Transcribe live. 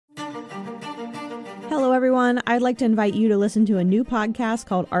everyone. I'd like to invite you to listen to a new podcast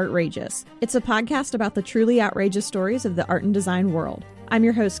called Artrageous. It's a podcast about the truly outrageous stories of the art and design world. I'm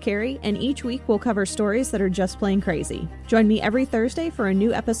your host, Carrie, and each week we'll cover stories that are just plain crazy. Join me every Thursday for a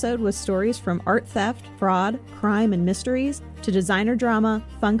new episode with stories from art theft, fraud, crime, and mysteries, to designer drama,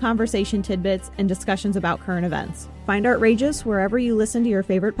 fun conversation tidbits, and discussions about current events. Find Artrageous wherever you listen to your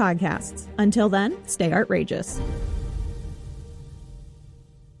favorite podcasts. Until then, stay outrageous.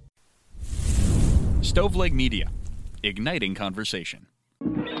 Stoveleg Media, igniting conversation.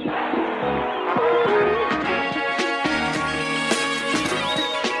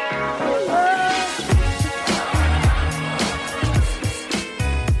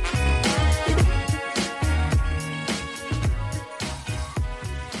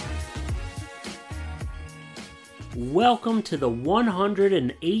 Welcome to the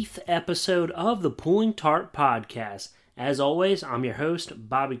 108th episode of the Pulling Tarp podcast. As always, I'm your host,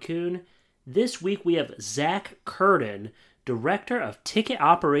 Bobby Kuhn. This week we have Zach Kurdin, Director of Ticket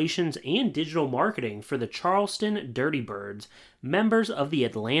Operations and Digital Marketing for the Charleston Dirty Birds, members of the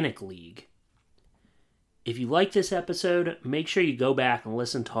Atlantic League. If you like this episode, make sure you go back and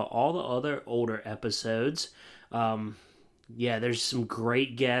listen to all the other older episodes. There's some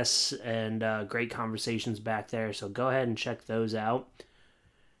great guests and great conversations back there, so go ahead and check those out.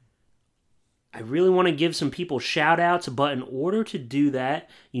 I really want to give some people shout-outs, but in order to do that,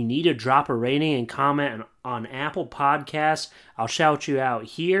 you need to drop a rating and comment on Apple Podcasts. I'll shout you out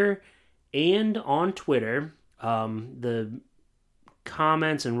here and on Twitter. The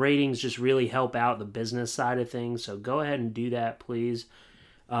comments and ratings just really help out the business side of things, so go ahead and do that, please.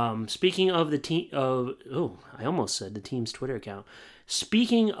 Speaking of the team, I almost said the team's Twitter account.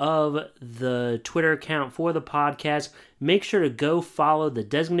 Speaking of the Twitter account for the podcast, make sure to go follow the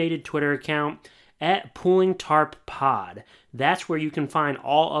designated Twitter account at Pulling Tarp Pod. That's where you can find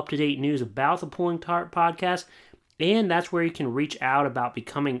all up-to-date news about the Pulling Tarp podcast, and that's where you can reach out about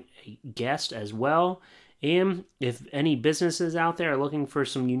becoming a guest as well. And if any businesses out there are looking for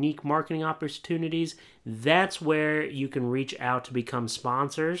some unique marketing opportunities, that's where you can reach out to become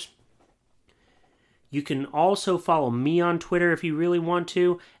sponsors. You can also follow me on Twitter if you really want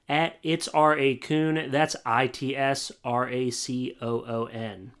to, at itsracoon. That's ITSRACOON.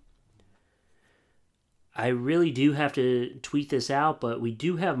 I really do have to tweet this out, but we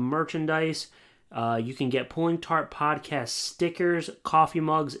do have merchandise. You can get Pulling Tarp Podcast stickers, coffee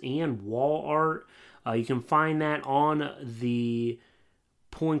mugs, and wall art. You can find that on the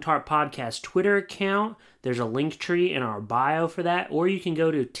Pulling Tarp Podcast Twitter account. There's a link tree in our bio for that, or you can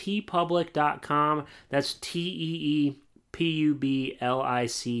go to teepublic.com. That's TEEPUBLIC.com.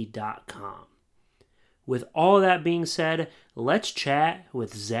 With all that being said, let's chat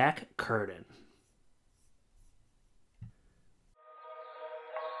with Zach Kurdin.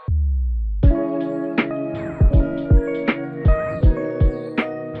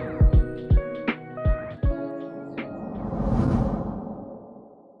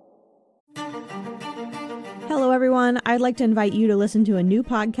 Hello, everyone. I'd like to invite you to listen to a new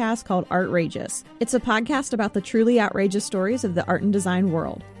podcast called Artrageous. It's a podcast about the truly outrageous stories of the art and design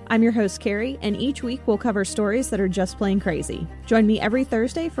world. I'm your host, Carrie, and each week we'll cover stories that are just plain crazy. Join me every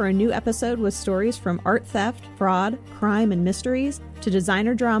Thursday for a new episode with stories from art theft, fraud, crime, and mysteries, to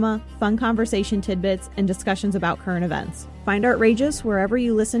designer drama, fun conversation tidbits, and discussions about current events. Find Artrageous wherever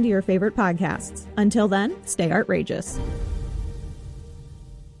you listen to your favorite podcasts. Until then, stay outrageous.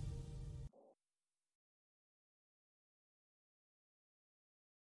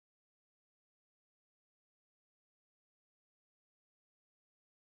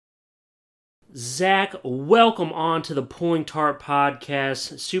 Zach, welcome on to the Pulling Tarp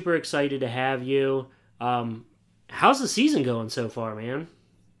podcast. Super excited to have you. How's the season going so far, man?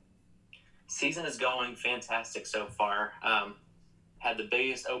 Season is going fantastic so far. Had the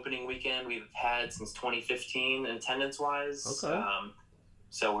biggest opening weekend we've had since 2015 attendance-wise. Okay.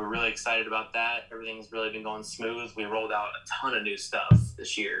 So we're really excited about that. Everything's really been going smooth. We rolled out a ton of new stuff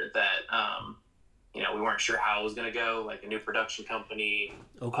this year that we weren't sure how it was going to go, like a new production company,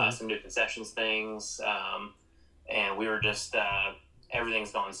 some new concessions things. And we were just,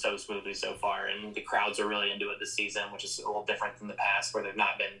 everything's gone so smoothly so far. And the crowds are really into it this season, which is a little different than the past where they've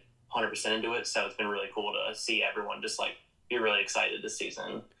not been 100% into it. So it's been really cool to see everyone just be really excited this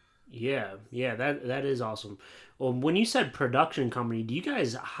season. Yeah, that is awesome. Well, when you said production company, do you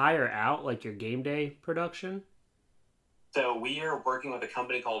guys hire out your game day production? So we are working with a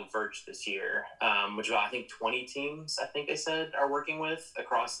company called Verge this year, which I think 20 teams, I think they said, are working with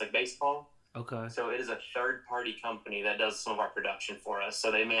across baseball. Okay. So it is a third-party company that does some of our production for us.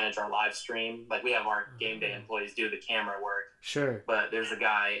 So they manage our live stream. Like, we have our game day employees do the camera work. Sure. But there's a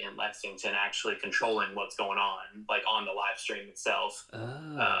guy in Lexington actually controlling what's going on, like on the live stream itself.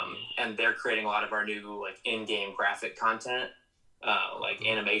 And they're creating a lot of our new like in-game graphic content, like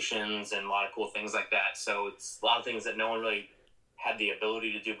animations and a lot of cool things like that. So it's a lot of things that no one really had the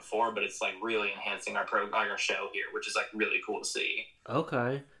ability to do before, but it's like really enhancing our show here, which is like really cool to see.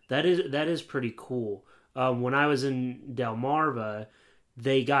 Okay, that is pretty cool. When I was in Delmarva,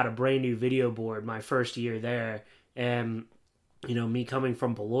 they got a brand new video board my first year there, and me coming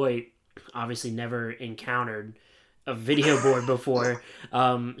from Beloit, obviously never encountered a video board before.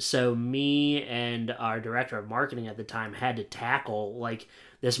 So me and our director of marketing at the time had to tackle like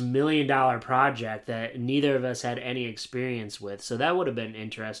this $1 million project that neither of us had any experience with. So that would have been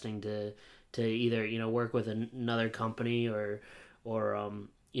interesting to either work with another company or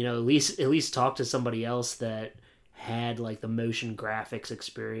at least talk to somebody else that had like the motion graphics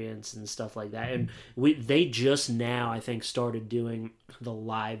experience and stuff like that. And they just now, I think, started doing the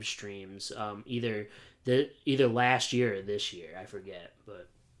live streams, either last year or this year, I forget, but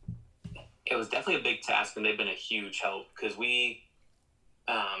it was definitely a big task, and they've been a huge help because we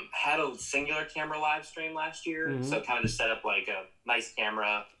had a singular camera live stream last year. So kind of just set up like a nice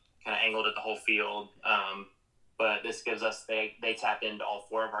camera, kind of angled at the whole field. But this gives us, they tap into all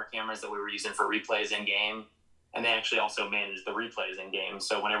 4 of our cameras that we were using for replays in game. And they actually also manage the replays in game.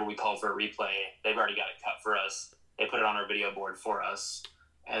 So whenever we call for a replay, they've already got it cut for us. They put it on our video board for us.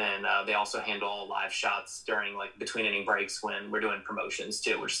 And then they also handle all live shots during like between inning breaks when we're doing promotions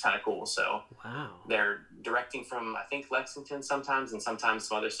too, which is kind of cool. So wow, they're directing from, I think, Lexington sometimes and sometimes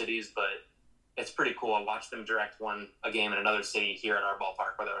some other cities, but it's pretty cool. I watched them direct a game in another city here at our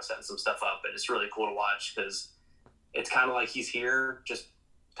ballpark where they were setting some stuff up. And it's really cool to watch because it's kind of like he's here just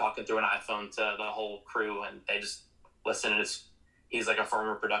talking through an iPhone to the whole crew, and they just listen. And he's like a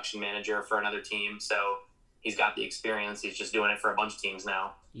former production manager for another team, so he's got the experience. He's just doing it for a bunch of teams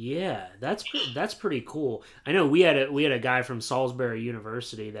now. Yeah, that's pretty cool. I know we had a guy from Salisbury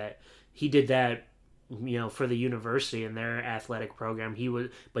University that he did that, for the university and their athletic program. He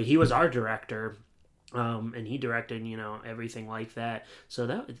was our director, and he directed everything like that.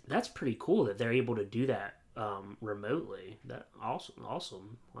 So that's pretty cool that they're able to do that remotely. That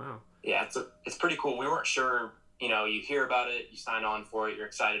awesome. Wow. Yeah, it's pretty cool. We weren't sure. You hear about it, you sign on for it, you're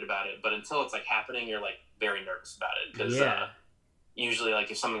excited about it, but until it's like happening, you're like very nervous about it because usually like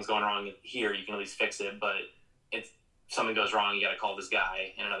if something's going wrong here, you can at least fix it. But if something goes wrong, you got to call this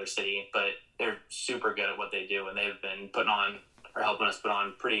guy in another city. But they're super good at what they do, and they've been helping us put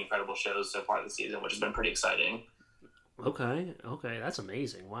on pretty incredible shows so far this season, which has been pretty exciting. Okay, that's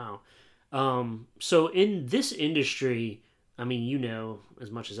amazing. Wow. So in this industry, I mean,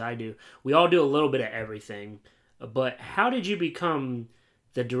 as much as I do, we all do a little bit of everything, but how did you become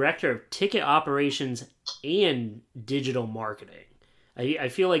the director of ticket operations and digital marketing? I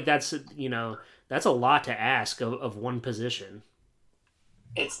feel like that's a lot to ask of one position.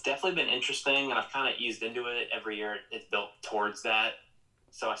 It's definitely been interesting, and I've kind of eased into it every year. It's built towards that.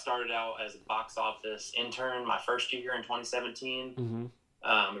 So I started out as a box office intern my first year in 2017. Mm-hmm.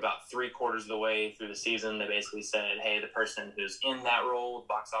 About 3/4 of the way through the season, they basically said, hey, the person who's in that role,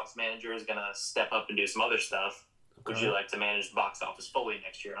 box office manager, is going to step up and do some other stuff. Okay. Would you like to manage the box office fully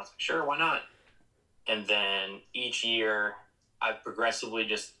next year? And I was like, sure, why not? And then each year, I've progressively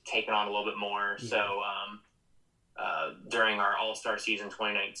just taken on a little bit more. Yeah. So during our All-Star season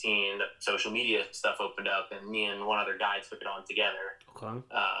 2019, the social media stuff opened up, and me and one other guy took it on together. Okay.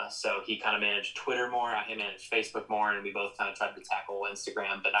 So he kind of managed Twitter more, I managed Facebook more, and we both kind of tried to tackle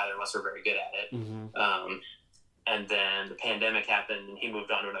Instagram, but neither of us were very good at it. Mm-hmm. And then the pandemic happened, and he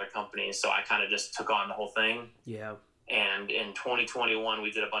moved on to another company, so I kind of just took on the whole thing. Yeah. And in 2021,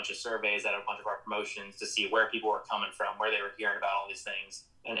 we did a bunch of surveys at a bunch of our promotions to see where people were coming from, where they were hearing about all these things,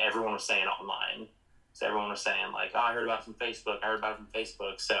 and everyone was saying online. So everyone was saying, like, oh, I heard about it from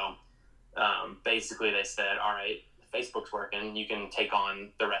Facebook. So basically they said, all right, Facebook's working. You can take on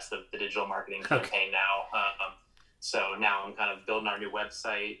the rest of the digital marketing campaign now. So now I'm kind of building our new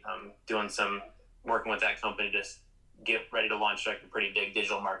website. I'm doing some working with that company to get ready to launch like a pretty big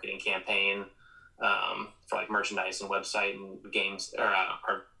digital marketing campaign for like merchandise and website and games or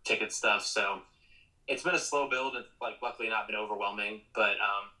our ticket stuff. So it's been a slow build. It's like luckily not been overwhelming, but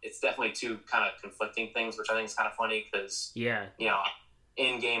it's definitely two kind of conflicting things, which I think is kind of funny because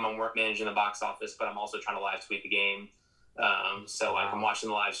in game I'm managing the box office, but I'm also trying to live tweet the game. So like I'm watching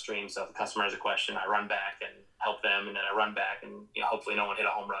the live stream. So if the customer has a question, I run back and help them, and then I run back and hopefully no one hit a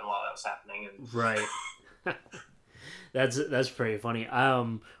home run while that was happening. And right. That's pretty funny.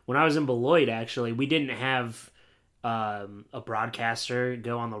 When I was in Beloit, actually, we didn't have a broadcaster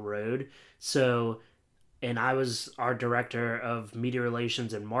go on the road, so. And I was our director of media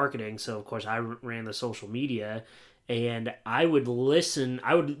relations and marketing, so of course I ran the social media. And I would listen.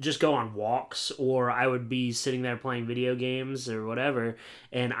 I would just go on walks, or I would be sitting there playing video games or whatever,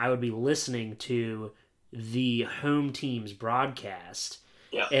 and I would be listening to the home team's broadcast.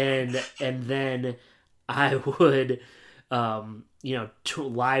 Yeah. And then I would,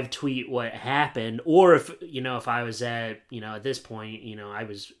 live tweet what happened, or if I was at, at this point, I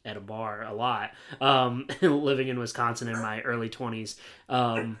was at a bar a lot, living in Wisconsin in my early 20s.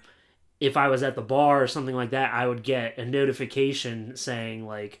 If I was at the bar or something like that, I would get a notification saying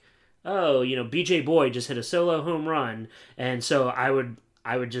like, oh, BJ Boyd just hit a solo home run. And so I would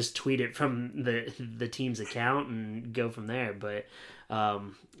just tweet it from the team's account and go from there. But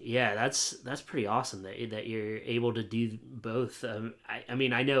yeah, that's pretty awesome that you're able to do both. I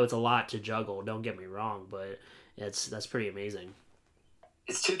mean, I know it's a lot to juggle, don't get me wrong, but that's pretty amazing.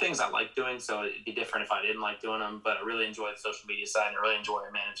 It's two things I like doing, so it'd be different if I didn't like doing them, but I really enjoy the social media side, and I really enjoy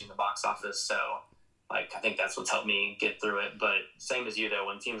managing the box office, so I think that's what's helped me get through it. But same as you, though,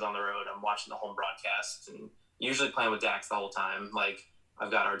 when team's on the road, I'm watching the home broadcast and usually playing with Dax the whole time.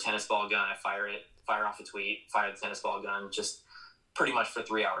 I've got our tennis ball gun, I fire off a tweet, fire the tennis ball gun, just pretty much for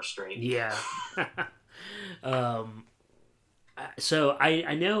 3 hours straight. Yeah. So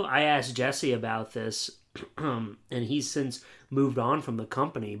I know I asked Jesse about this, and he's since moved on from the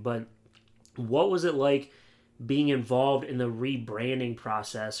company, but what was it like being involved in the rebranding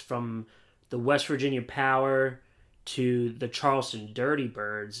process from the West Virginia Power to the Charleston Dirty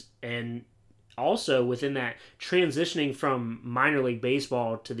Birds, and also within that transitioning from minor league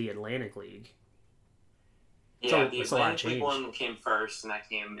baseball to the Atlantic League? Yeah, the Atlantic League one came first, and that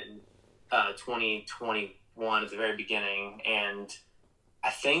came in 2021 at the very beginning, and I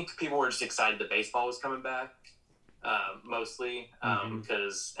think people were just excited that baseball was coming back, mostly,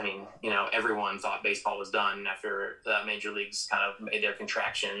 because, everyone thought baseball was done after the major leagues kind of made their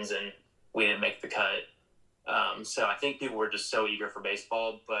contractions and we didn't make the cut. So I think people were just so eager for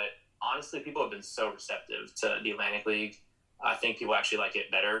baseball, but honestly, people have been so receptive to the Atlantic League. I think people actually like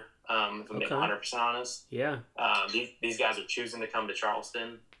it better, if I'm being 100% honest. Yeah. These guys are choosing to come to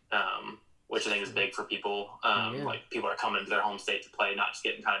Charleston, which I think is big for people. People are coming to their home state to play, not just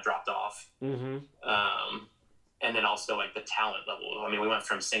getting kind of dropped off. And then also the talent level. We went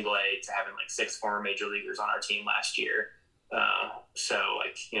from single A to having 6 former major leaguers on our team last year.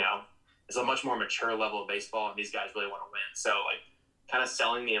 It's a much more mature level of baseball, and these guys really want to win. So kind of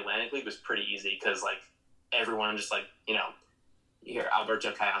selling the Atlantic League was pretty easy because everyone just you hear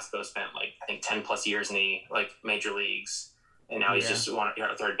Alberto Callasco spent I think 10 plus years in the major leagues, and now he's just a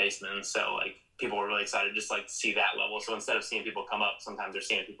third baseman. So people were really excited just to see that level. So instead of seeing people come up, sometimes they're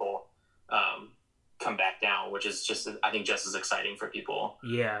seeing people come back down, which is just I think just as exciting for people.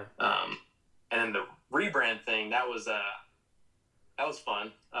 Yeah. And then the rebrand thing, that was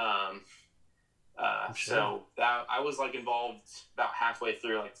fun. Sure. So that I was involved about halfway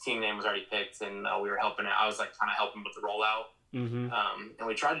through. The team name was already picked, and we were helping out. I was kind of helping with the rollout. And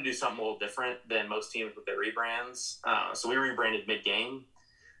we tried to do something a little different than most teams with their rebrands. So we rebranded mid-game.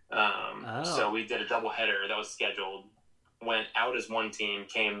 So we did a doubleheader that was scheduled, went out as one team,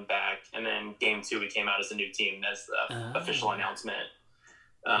 came back, and then game 2 we came out as a new team as the official announcement.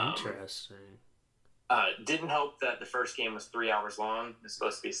 Interesting. Didn't help that the first game was 3 hours long. It was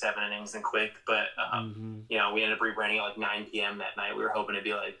supposed to be 7 innings and quick, but we ended up rebranding at 9 p.m. that night. We were hoping to be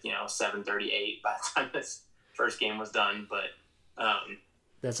 7:38 by the time this first game was done, but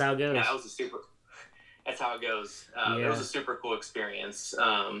that's how it goes. Yeah, that's how it goes. It was a super cool experience.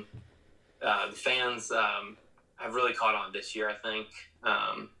 The fans have really caught on this year, I think.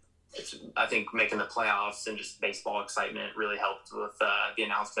 I think making the playoffs and just baseball excitement really helped with the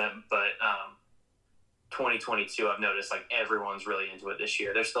announcement, but 2022, I've noticed everyone's really into it this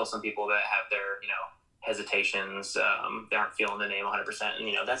year. There's still some people that have their, hesitations. They aren't feeling the name 100%,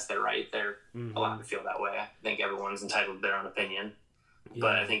 and that's their right. They're allowed to feel that way. I think everyone's entitled to their own opinion,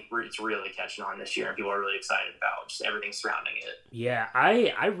 but I think it's really catching on this year, and people are really excited about just everything surrounding it. Yeah,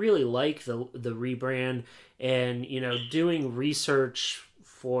 I really like the rebrand, and doing research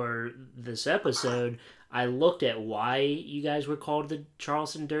for this episode, I looked at why you guys were called the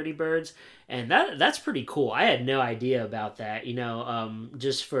Charleston Dirty Birds, and that's pretty cool. I had no idea about that.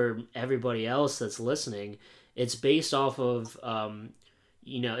 Just for everybody else that's listening, it's based off of,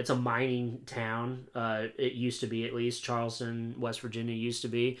 it's a mining town. It used to be, at least Charleston, West Virginia used to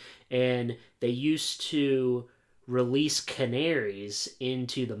be, and they used to release canaries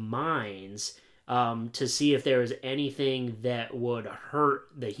into the mines to see if there was anything that would hurt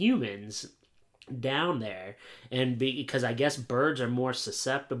the humans down there, and because I guess birds are more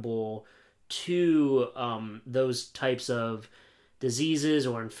susceptible to those types of diseases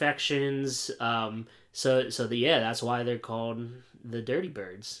or infections. That's why they're called the Dirty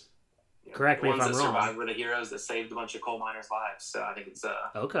Birds. Correct me if I'm wrong. The ones that survived were the heroes that saved a bunch of coal miners' lives. So I think it's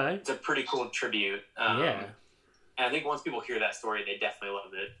it's a pretty cool tribute. And I think once people hear that story, they definitely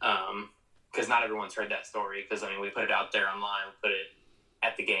love it. Because not everyone's heard that story. Because we put it out there online, we put it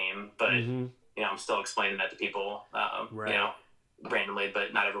at the game, but I'm still explaining that to people, randomly.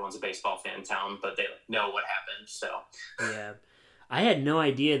 But not everyone's a baseball fan in town, but they know what happened. So yeah. I had no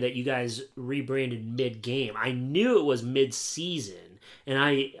idea that you guys rebranded mid-game. I knew it was mid-season, and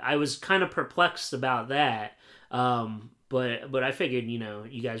I was kind of perplexed about that. But I figured,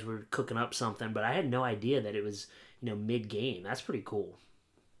 you guys were cooking up something, but I had no idea that it was, mid-game. That's pretty cool.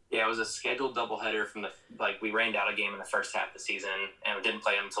 Yeah, it was a scheduled doubleheader from we rained out a game in the first half of the season, and we didn't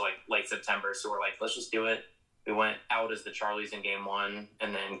play them until late September. So we're like, let's just do it. We went out as the Charlies in game 1,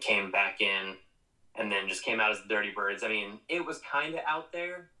 and then came back in. And then just came out as the Dirty Birds. I mean, it was kind of out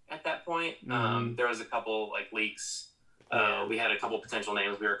there at that point. There was a couple leaks. We had a couple potential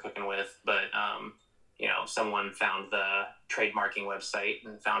names we were cooking with, but someone found the trademarking website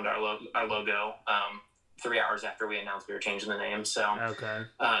and found our logo 3 hours after we announced we were changing the name. So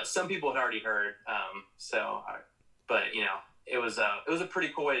some people had already heard. But it was a pretty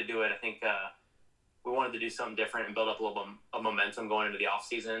cool way to do it. I think we wanted to do something different and build up a little bit of momentum going into the off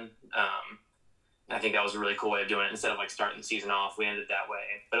season. I think that was a really cool way of doing it. Instead of starting the season off, we ended that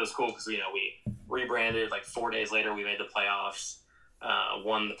way. But it was cool because we rebranded. 4 days later, we made the playoffs.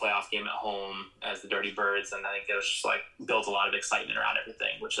 Won the playoff game at home as the Dirty Birds, and I think it was just built a lot of excitement around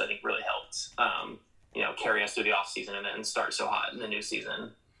everything, which I think really helped. Carry us through the off season and then start so hot in the new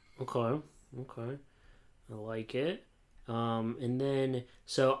season. Okay, I like it. And then,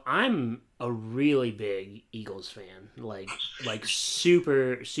 so I'm a really big Eagles fan,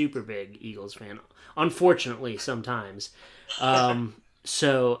 super, super big Eagles fan, unfortunately, sometimes.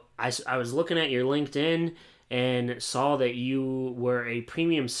 So I was looking at your LinkedIn and saw that you were a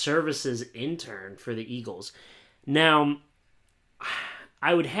premium services intern for the Eagles. Now,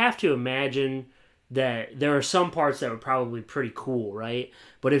 I would have to imagine that there are some parts that were probably pretty cool, right?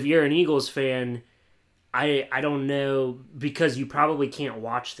 But if you're an Eagles fan, I don't know, because you probably can't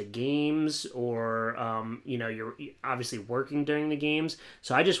watch the games, or you're obviously working during the games.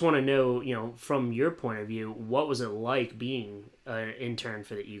 So I just want to know, from your point of view, what was it like being an intern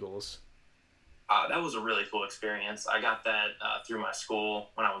for the Eagles? That was a really cool experience. I got that through my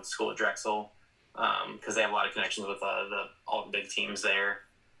school when I went to school at Drexel, because they have a lot of connections with all the big teams there.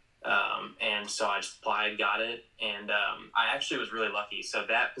 And so I just applied, got it, and I actually was really lucky. So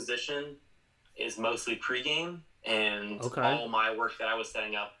that position is mostly pregame, and all my work that I was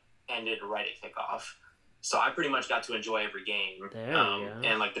setting up ended right at kickoff. So I pretty much got to enjoy every game.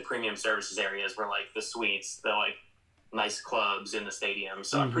 And the premium services areas were the suites, the nice clubs in the stadium.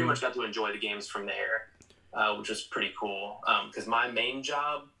 So I pretty much got to enjoy the games from there, which was pretty cool. Because my main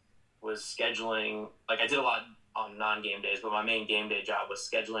job was scheduling, I did a lot on non-game days, but my main game day job was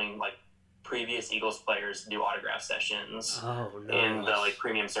scheduling previous Eagles players to do autograph sessions in the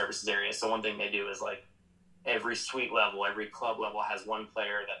premium services area. So one thing they do is every suite level, every club level has one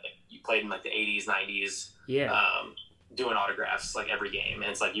player that you played in the 80s, 90s, doing autographs every game,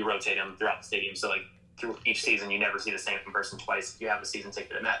 and it's you rotate them throughout the stadium. So through each season, you never see the same person twice if you have a season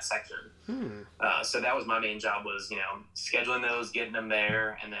ticket in that section. So that was my main job, was scheduling those, getting them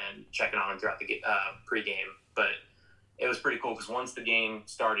there, and then checking on them throughout the pregame. But it was pretty cool because once the game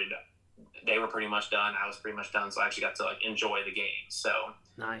started, they were pretty much done. I was pretty much done, so I actually got to enjoy the game. So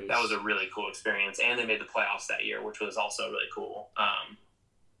nice. That was a really cool experience, and they made the playoffs that year, which was also really cool.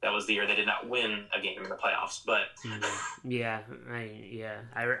 That was the year they did not win a game in the playoffs, but I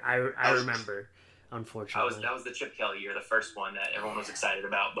remember. Unfortunately, that was the Chip Kelly year, the first one that everyone was excited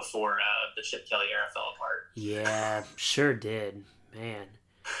about before the Chip Kelly era fell apart. Yeah, sure did. Man,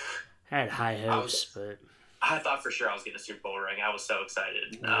 I had high hopes, but I thought for sure I was getting a Super Bowl ring. I was so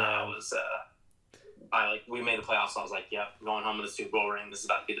excited. We made the playoffs. So I was like, "Yep, going home with a Super Bowl ring. This is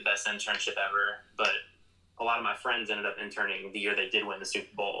about to be the best internship ever." But a lot of my friends ended up interning the year they did win the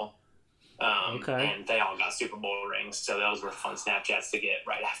Super Bowl. And they all got Super Bowl rings, so those were fun Snapchats to get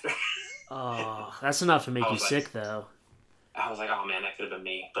right after. Oh, that's enough to make you sick, though. I was like, "Oh man, that could have been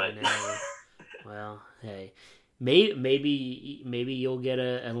me." But well, hey, maybe you'll get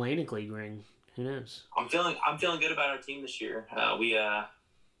a Atlantic League ring. Who knows? I'm feeling good about our team this year. We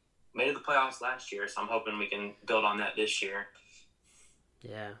made it the playoffs last year, so I'm hoping we can build on that this year.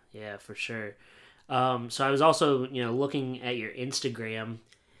 Yeah, for sure. So I was also, looking at your Instagram,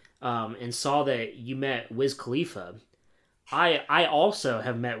 and saw that you met Wiz Khalifa. I also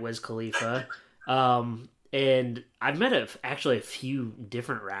have met Wiz Khalifa, and I've met actually a few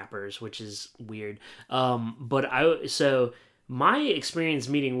different rappers, which is weird. So my experience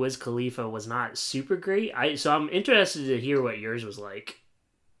meeting Wiz Khalifa was not super great. So I'm interested to hear what yours was like.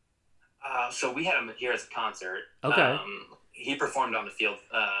 So we had him here as a concert. Okay. He performed on the field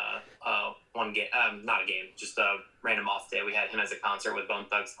one game, not a game, just a random off day. We had him as a concert with Bone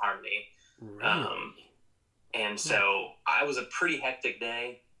Thugs and Harmony. Really? And so I was a pretty hectic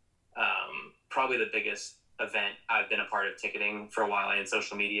day. Probably the biggest event I've been a part of ticketing for a while and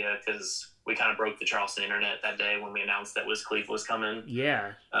social media, because we kind of broke the Charleston internet that day when we announced that Wiz Khalifa was coming.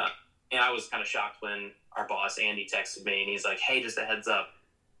 Yeah. And I was kind of shocked when our boss, Andy, texted me, and he's like, hey, just a heads up,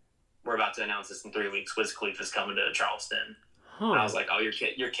 we're about to announce this in 3 weeks. Wiz Khalifa's coming to Charleston. Huh. And I was like, oh, you're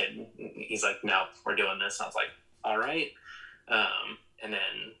kidding. He's like, no, we're doing this. And I was like, all right. And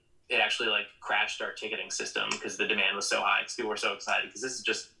then it actually crashed our ticketing system because the demand was so high, because people were so excited, because this is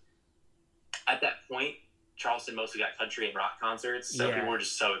just, at that point, Charleston mostly got country and rock concerts, so people were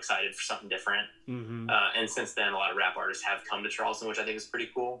just so excited for something different. Mm-hmm. And since then, a lot of rap artists have come to Charleston, which I think is pretty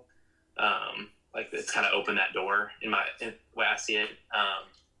cool. It's kind of opened that door in the way I see it.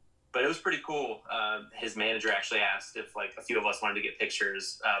 But it was pretty cool. His manager actually asked if a few of us wanted to get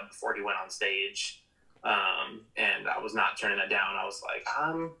pictures before he went on stage. And I was not turning that down. I was like,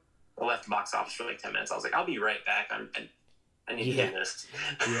 I left the box office for 10 minutes. I was like, I'll be right back. I need to do this.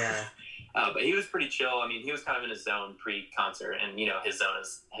 Yeah. But he was pretty chill. I mean, he was kind of in his zone pre-concert, and his zone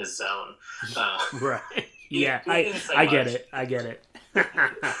is his zone. Right. Yeah, I get it. I get it.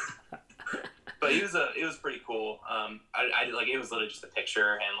 But it was pretty cool. It was literally just a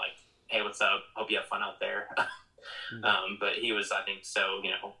picture and hey, what's up? Hope you have fun out there. But he was, I think, so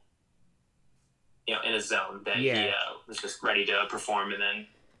in his zone that he was just ready to perform and then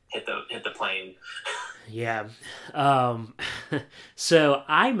hit the plane. Yeah. So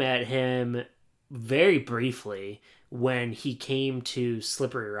I met him very briefly when he came to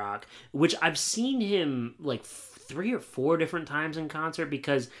Slippery Rock, which I've seen him 3 or 4 different times in concert,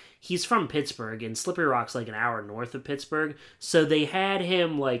 because he's from Pittsburgh and Slippery Rock's an hour north of Pittsburgh. So they had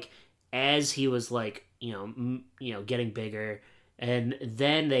him as he was getting bigger, and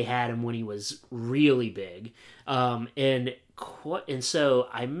then they had him when he was really big. And so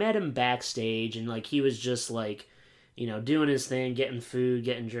I met him backstage, and he was just doing his thing, getting food,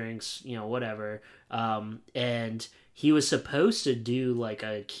 getting drinks, whatever. And he was supposed to do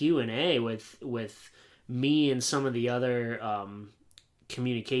a Q&A with me and some of the other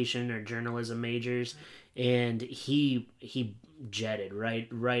communication or journalism majors, and he jetted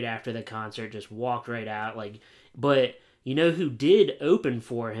right after the concert, just walked right out. But who did open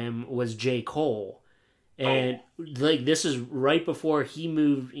for him was J. Cole. And this is right before he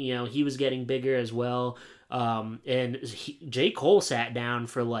moved, he was getting bigger as well. And J. Cole sat down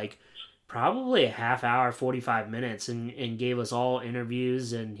for probably a half hour, 45 minutes, and gave us all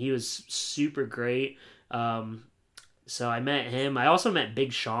interviews, and he was super great. So I met him. I also met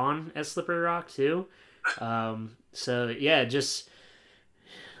Big Sean at Slippery Rock too. So yeah, just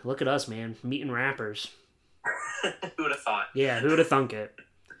look at us, man, meeting rappers. Who would have thought? Yeah, who would have thunk it?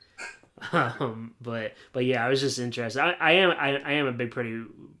 But yeah, I was just interested. I am a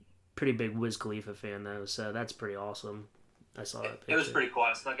pretty big Wiz Khalifa fan though, so that's pretty awesome. I saw that picture. It was pretty cool.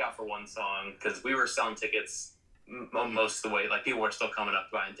 I snuck out for one song because we were selling tickets most of the way. People were still coming up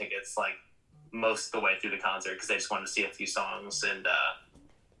buying tickets most of the way through the concert because they just wanted to see a few songs, and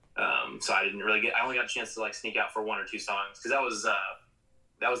so I didn't really I only got a chance to sneak out for 1 or 2 songs, because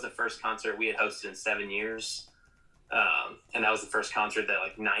that was the first concert we had hosted in 7 years. And that was the first concert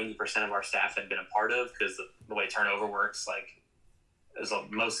that 90% of our staff had been a part of, because the way turnover works, it was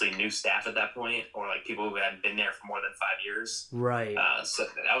mostly new staff at that point, or people who hadn't been there for more than 5 years. Right. So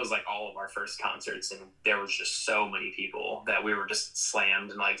that was all of our first concerts, and there was just so many people that we were just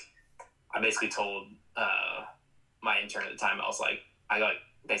slammed. And I basically told my intern at the time, I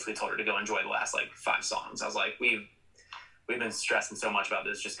basically told her to go enjoy the last 5 songs. I was like, we've been stressing so much about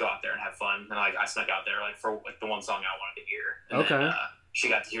this, just go out there and have fun. And I snuck out there for the one song I wanted to hear. And okay. Then, she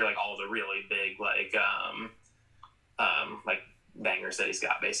got to hear all the really big bangers that he's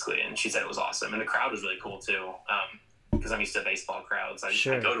got, basically, and she said it was awesome. And the crowd was really cool too, because I'm used to baseball crowds. I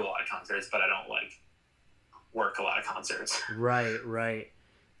go to a lot of concerts, but I don't work a lot of concerts. Right.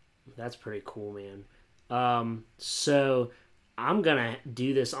 That's pretty cool, man. So I'm gonna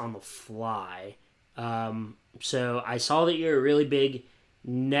do this on the fly. So I saw that you're a really big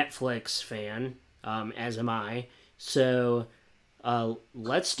Netflix fan, as am I. So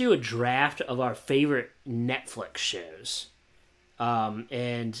let's do a draft of our favorite Netflix shows.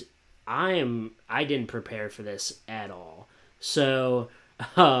 And I didn't prepare for this at all. So,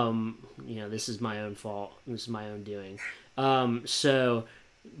 this is my own fault. This is my own doing. So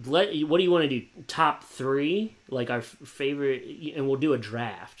what do you want to do? Top 3, like our favorite, and we'll do a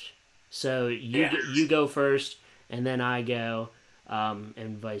draft. So you go first, and then I go,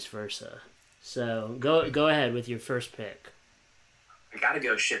 and vice versa. So go ahead with your first pick. I gotta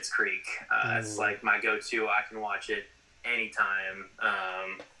go Schitt's Creek. It's like my go-to. I can watch it anytime.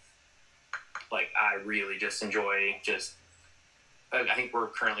 I really just enjoy I think we're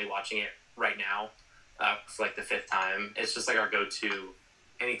currently watching it right now for like the 5th time. It's just like our go-to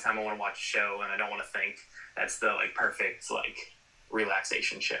anytime I want to watch a show and I don't want to think. That's the perfect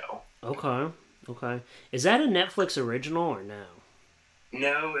relaxation show. Okay. Is that a Netflix original or no?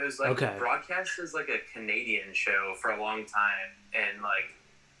 No, it was broadcast as a Canadian show for a long time, and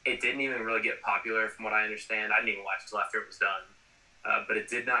it didn't even really get popular from what I understand. I didn't even watch it till after it was done. But it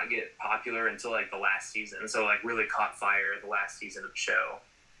did not get popular until the last season. So really caught fire the last season of the show.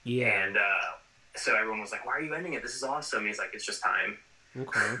 Yeah. And so everyone was like, "Why are you ending it? This is awesome." He's like, "It's just time."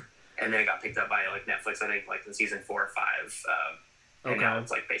 Okay. And then it got picked up by Netflix. I think in season 4 or 5. And now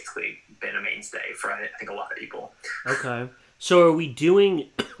it's basically been a mainstay for I think a lot of people. Okay. So are we doing,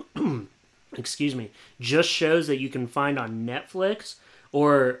 excuse me, just shows that you can find on Netflix?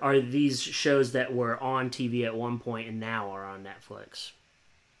 Or are these shows that were on TV at one point and now are on Netflix?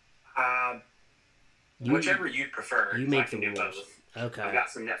 Whichever you'd prefer. You make the rules. Both. Okay. I've got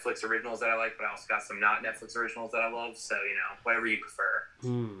some Netflix originals that I like, but I also got some not Netflix originals that I love. So, whatever you prefer.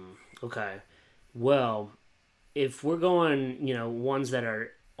 Okay. Well, if we're going, ones that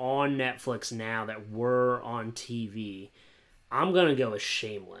are on Netflix now that were on TV, I'm going to go with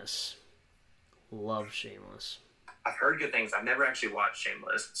Shameless. Love Shameless. I've heard good things. I've never actually watched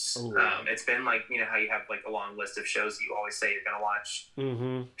Shameless. It's been how you have a long list of shows that you always say you're going to watch.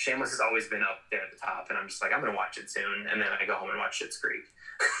 Mm-hmm. Shameless has always been up there at the top, and I'm just I'm going to watch it soon, and then I go home and watch Schitt's Creek.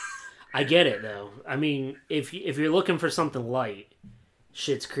 I get it, though. I mean, if you're looking for something light,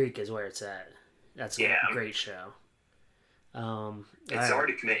 Schitt's Creek is where it's at. That's a great show. It's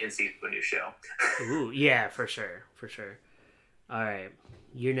already committing to a new show. Ooh, yeah, for sure. All right,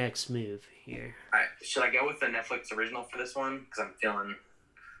 your next move here. All right, should I go with the Netflix original for this one? Because I'm feeling...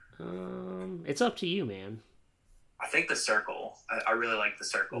 it's up to you, man. I think The Circle. I really like The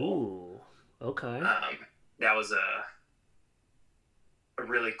Circle. Ooh, okay. That was a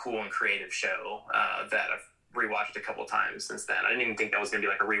really cool and creative show that I've rewatched a couple times since then. I didn't even think that was going to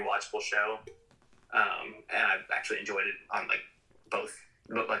be a rewatchable show. And I've actually enjoyed it on both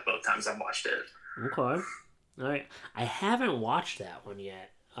times I've watched it. Okay. All right. I haven't watched that one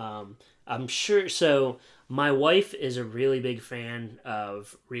yet. I'm sure. So my wife is a really big fan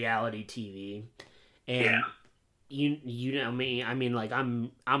of reality TV, and you know me. I mean,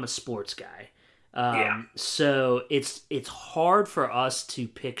 I'm a sports guy. So it's hard for us to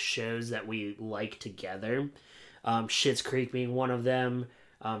pick shows that we like together. Schitt's Creek being one of them.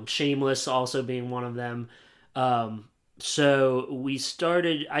 Shameless also being one of them. So we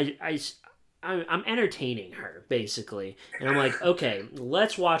started. I'm entertaining her, basically. And I'm like, okay,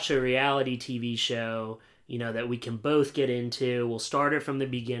 let's watch a reality TV show, that we can both get into. We'll start it from the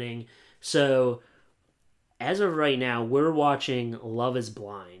beginning. So, as of right now, we're watching Love is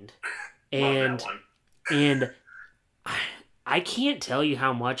Blind. And I can't tell you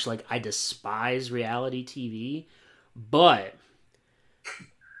how much, I despise reality TV, but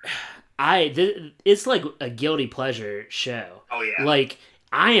it's like a guilty pleasure show. Oh, yeah.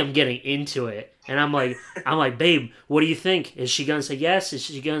 I am getting into it, and I'm like, babe, what do you think? Is she gonna say yes? Is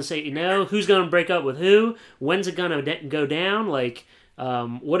she gonna say no? Who's gonna break up with who? When's it gonna go down? They're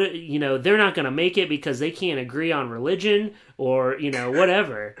not gonna make it because they can't agree on religion or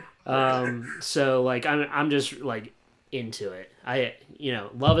whatever. So I'm just into it.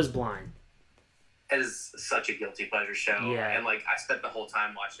 Love is Blind. It is such a guilty pleasure show. Yeah. And I spent the whole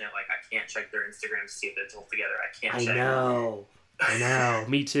time watching it. I can't check their Instagram to see if they're still together. I know.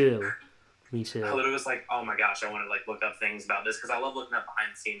 Me too. I literally was oh my gosh, I want to look up things about this because I love looking up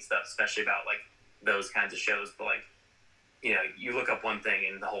behind the scenes stuff, especially about those kinds of shows. But you look up one thing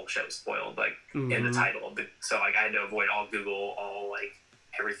and the whole show is spoiled in the title. So I had to avoid all Google, all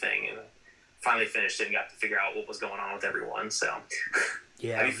everything, and finally finished it and got to figure out what was going on with everyone. So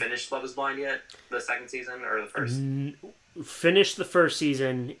yeah. Have you finished Love is Blind yet? The second season or the first? Finished the first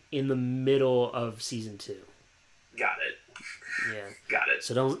season in the middle of season 2. Got it. Yeah. Got it.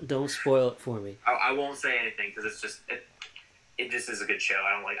 So don't spoil it for me. I won't say anything because it's just it just is a good show.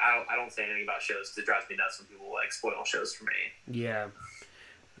 I don't say anything about shows because it drives me nuts when people like spoil shows for me. Yeah.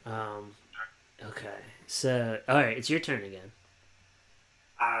 Okay. So, all right, it's your turn again.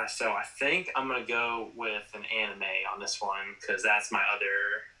 So I think I'm gonna go with an anime on this one because that's my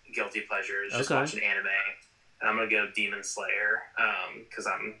other guilty pleasure is just watching anime. And I'm gonna go Demon Slayer because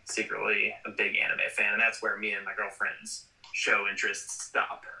I'm secretly a big anime fan, and that's where me and my girlfriend's show interests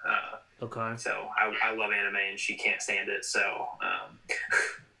stop. Okay. So I love anime, and she can't stand it. So.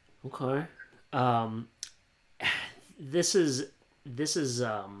 Okay. This is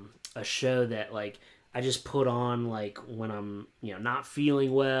a show that like I just put on like when I'm not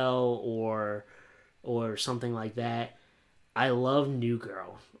feeling well or something like that. I love New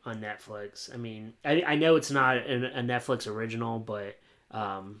Girl on Netflix. I mean, I know it's not a Netflix original, but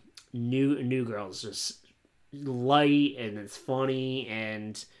New Girl is just light and it's funny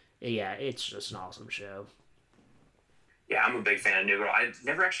and yeah, it's just an awesome show. Yeah, I'm a big fan of New Girl. I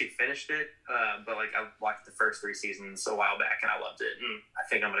never actually finished it, but like I watched the first 3 seasons a while back and I loved it. And I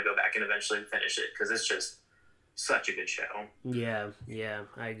think I'm gonna go back and eventually finish it because it's just such a good show. Yeah,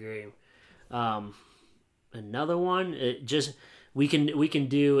 I agree. Another one, we can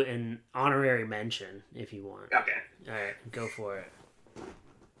do an honorary mention if you want. Okay. All right, go for it.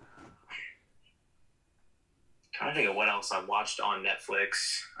 Trying to think of what else I watched on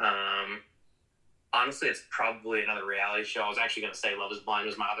Netflix. Honestly, it's probably another reality show. I was actually going to say Love is Blind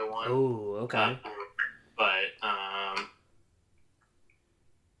was my other one. Oh, okay. But I'm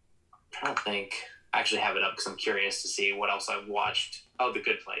trying to think. I actually have it up because I'm curious to see what else I've watched. Oh, The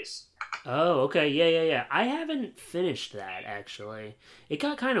Good Place. Oh, okay. Yeah. I haven't finished that, actually. It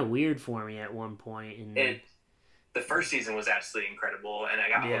got kind of weird for me at one point. The first season was absolutely incredible, and I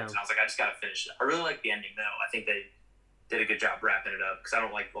got hooked, and I was like, I just got to finish it. I really like the ending, though. I think they did a good job wrapping it up, because I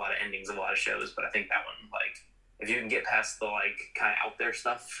don't like a lot of endings of a lot of shows, but I think that one, like, if you can get past the, like, kind of out there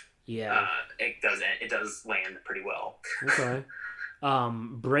stuff, it does land pretty well. Okay.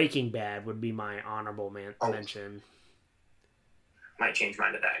 Breaking Bad would be my honorable mention. Might change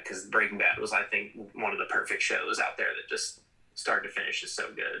mine to that, because Breaking Bad was, I think, one of the perfect shows out there that just start to finish is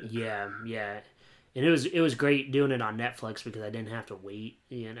so good. Yeah. And it was great doing it on Netflix because I didn't have to wait,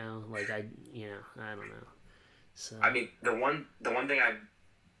 like I don't know. So I mean, the one thing I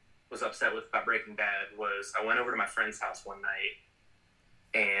was upset with about Breaking Bad was I went over to my friend's house one night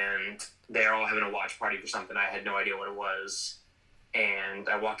and they're all having a watch party for something. I had no idea what it was. And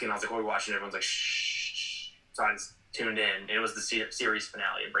I walked in, I was like, what are we watching? Everyone's like, shh. So I just tuned in. And it was the series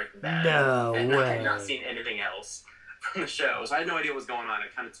finale of Breaking Bad. No and way. I had not seen anything else from the show. So I had no idea what was going on. I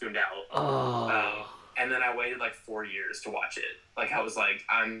kind of tuned out. Oh. And then I waited like 4 years to watch it. Like I was like,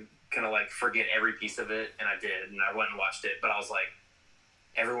 I'm going to like forget every piece of it. And I did. And I went and watched it. But I was like,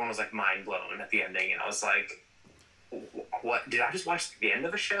 everyone was like mind blown at the ending. And I was like, what? Did I just watch the end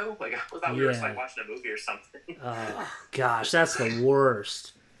of a show? Like I thought we were just like watching a movie or something. Oh, gosh, that's the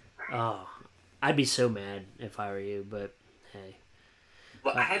worst. Oh, I'd be so mad if I were you, but hey.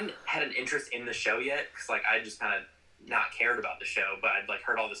 Well, I hadn't had an interest in the show yet because like I just kind of not cared about the show, but I'd like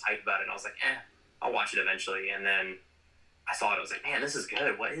heard all this hype about it and I was like, I'll watch it eventually. And then I saw it, I was like, man, this is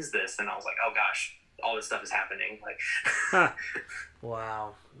good. What is this? And I was like, oh gosh, all this stuff is happening. Like,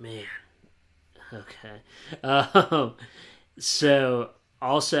 wow, man. Okay. So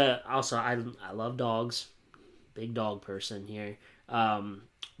also I love dogs. Big dog person here.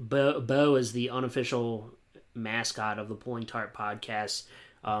 Bo is the unofficial mascot of the Pulling Tarp podcast.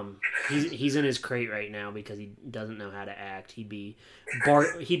 He's in his crate right now because he doesn't know how to act. He'd be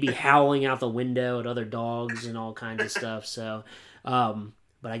howling out the window at other dogs and all kinds of stuff. So,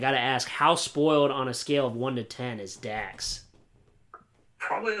 but I gotta ask, how spoiled on a scale of 1 to 10 is Dax?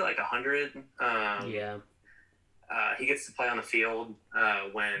 Probably like 100. Yeah. He gets to play on the field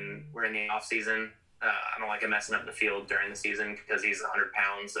when we're in the off season. I don't like him messing up the field during the season because he's 100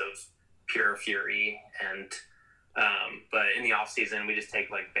 pounds of pure fury. And but in the off season, we just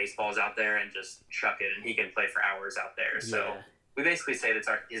take like baseballs out there and just chuck it, and he can play for hours out there. So we basically say that's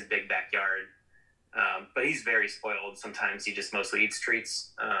his big backyard. But he's very spoiled. Sometimes he just mostly eats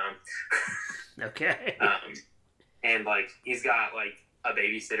treats. Okay. And like he's got like a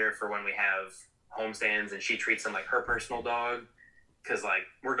babysitter for when we have homestands, and she treats him like her personal dog. Because, like,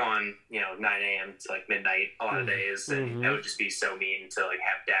 we're gone, 9 a.m. to, like, midnight a lot of days, and that would just be so mean to, like,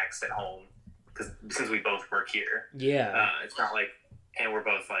 have Dax at home. Because since we both work here. Yeah. It's not like, and we're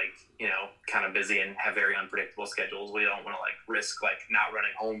both, like, kind of busy and have very unpredictable schedules. We don't want to, like, risk, like, not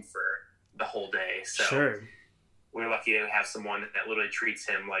running home for the whole day. So sure. We're lucky to have someone that literally treats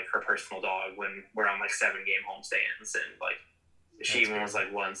him like her personal dog when we're on, like, 7-game homestands. And, like, she even was,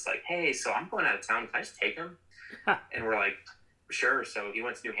 like, once, like, hey, so I'm going out of town. Can I just take him? And we're like, Sure. So he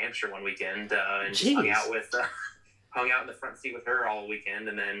went to New Hampshire one weekend and just Jeez. hung out in the front seat with her all weekend,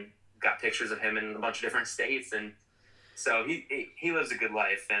 and then got pictures of him in a bunch of different states. And so he lives a good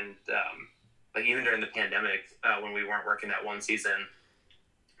life. And like even during the pandemic, when we weren't working that one season,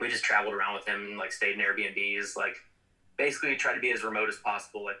 we just traveled around with him and like stayed in Airbnbs. Like basically tried to be as remote as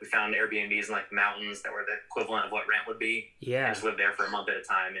possible. Like we found Airbnbs in like mountains that were the equivalent of what rent would be. Yeah. And just lived there for a month at a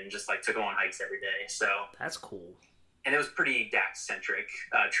time and just like took him on hikes every day. So that's cool. And it was pretty Dax-centric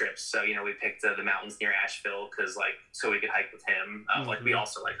trips. So, you know, we picked the mountains near Asheville because, like, so we could hike with him. Like, we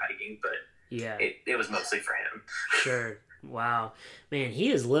also like hiking, but yeah, it was mostly for him. Sure. Wow. Man, he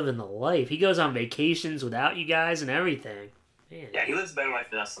is living the life. He goes on vacations without you guys and everything. Man. Yeah, he lives a better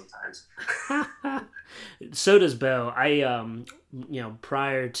life than us sometimes. So does Bo.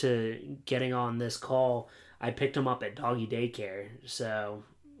 Prior to getting on this call, I picked him up at doggy daycare. So,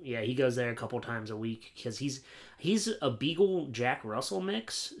 yeah, he goes there a couple times a week because he's a Beagle Jack Russell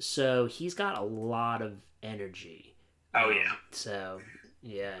mix, so he's got a lot of energy. Oh, yeah. So,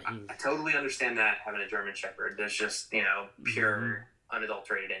 yeah. I totally understand that, having a German Shepherd. There's just, you know, pure,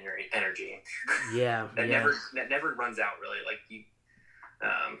 unadulterated energy. Yeah. that never runs out, really. Like, you,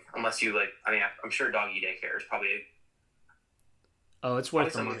 unless you, like, I mean, I'm sure doggy daycare is probably... Oh, it's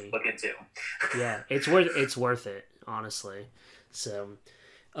worth the money. Look into. Yeah, it's worth it, honestly. So,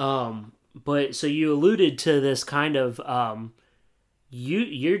 but so you alluded to this kind of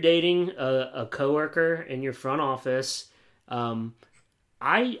you're dating a coworker in your front office.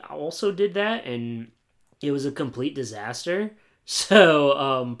 I also did that, and it was a complete disaster.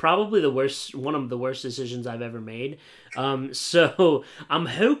 So probably one of the worst decisions I've ever made. So I'm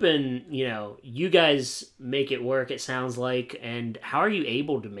hoping you guys make it work. It sounds like, and how are you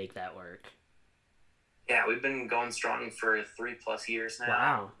able to make that work? Yeah, we've been going strong for 3+ years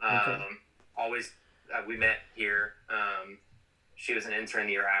now. Wow. Okay. Always, we met here. She was an intern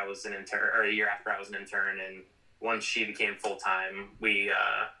the year I was an intern, or a year after I was an intern, and once she became full time, we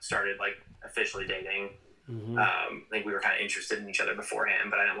started like officially dating. Mm-hmm. I think we were kind of interested in each other beforehand,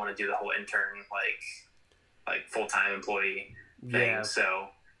 but I didn't want to do the whole intern like full time employee thing. Yeah. So,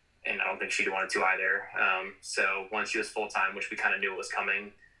 and I don't think she wanted to either. So once she was full time, which we kind of knew was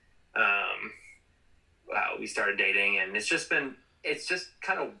coming. We started dating, and it's just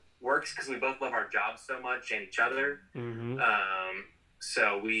kind of works because we both love our jobs so much and each other. Mm-hmm.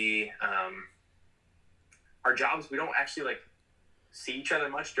 So we, our jobs, we don't actually like see each other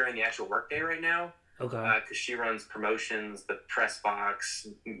much during the actual workday right now. Okay. Because she runs promotions, the press box,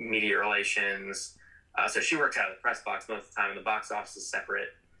 media relations. So she works out of the press box most of the time, and the box office is separate.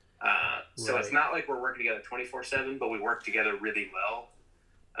 So It's not like we're working together 24/7, but we work together really well.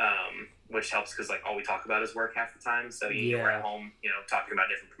 Which helps because like all we talk about is work half the time. So we're at home, talking about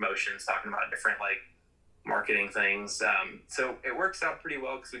different promotions, talking about different like marketing things. So it works out pretty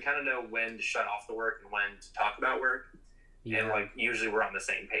well because we kind of know when to shut off the work and when to talk about work. Yeah. And like usually we're on the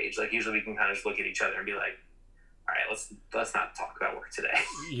same page. Like usually we can kind of just look at each other and be like, all right, let's not talk about work today.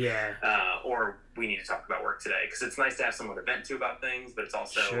 Yeah. Or we need to talk about work today because it's nice to have someone to vent to about things, but it's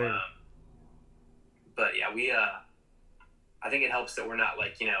also. Sure. But yeah, we. I think it helps that we're not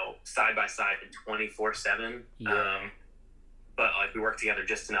like, side by side 24/7. Yeah. But like we work together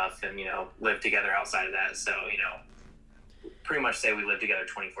just enough and, live together outside of that. So, pretty much say we live together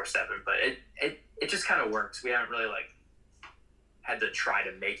 24/7, but it just kind of works. We haven't really like had to try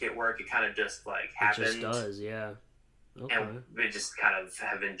to make it work. It kind of just like happened. It just does. Yeah. Okay. And we just kind of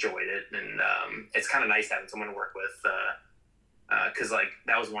have enjoyed it. And it's kind of nice having someone to work with. Cause like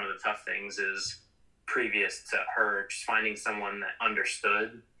that was one of the tough things is, previous to her, just finding someone that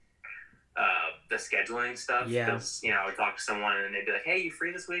understood the scheduling stuff. Yeah. Because, I would talk to someone and they'd be like, hey, you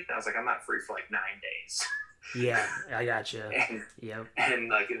free this week? And I was like, I'm not free for like 9 days. Yeah, I got you. Yep. And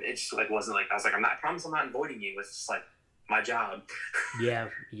like, it just like wasn't like, I was like, I promise I'm not avoiding you. It's just like my job. Yeah.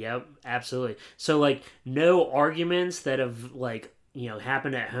 Yep. Absolutely. So like no arguments that have like,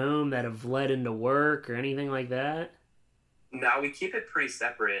 happened at home that have led into work or anything like that? No, we keep it pretty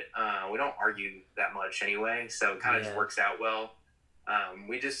separate. We don't argue that much anyway, so it kind of just works out well.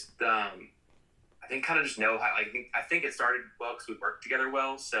 We just, I think, kind of just know how. I think it started well because we worked together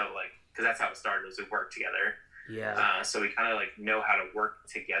well. So like, because that's how it started was we worked together. Yeah. So we kind of like know how to work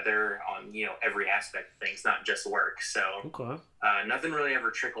together on every aspect of things, not just work. So okay. Nothing really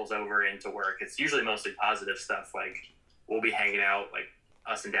ever trickles over into work. It's usually mostly positive stuff. Like we'll be hanging out like.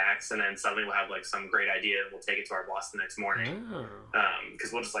 Us and Dax, and then suddenly we'll have like some great idea. We'll take it to our boss the next morning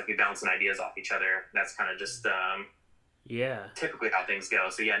because we'll just like be bouncing ideas off each other. That's kind of just typically how things go.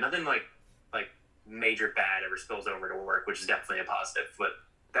 So yeah, nothing like major bad ever spills over to work, which is definitely a positive. But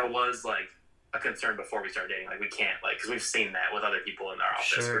that was like a concern before we started dating. Like, we can't, like, because we've seen that with other people in our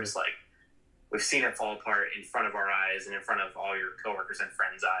office. Sure. We're just like, we've seen it fall apart in front of our eyes and in front of all your coworkers and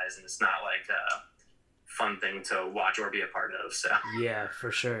friends' eyes, and it's not like a fun thing to watch or be a part of. So yeah,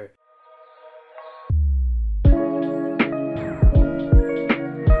 for sure.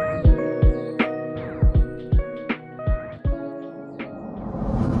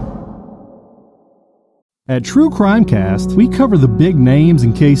 At True Crime Cast, we cover the big names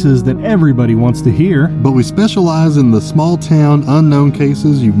and cases that everybody wants to hear. But we specialize in the small-town, unknown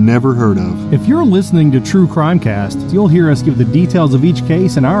cases you've never heard of. If you're listening to True Crime Cast, you'll hear us give the details of each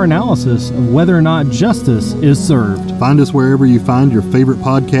case and our analysis of whether or not justice is served. Find us wherever you find your favorite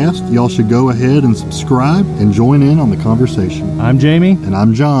podcast. Y'all should go ahead and subscribe and join in on the conversation. I'm Jamie. And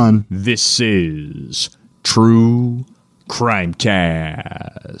I'm John. This is True Crime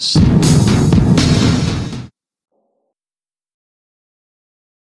Cast.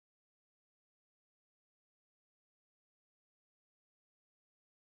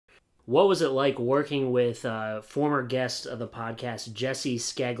 What was it like working with former guest of the podcast, Jesse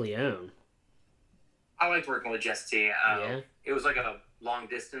Scaglione? I liked working with Jesse. Yeah. It was like a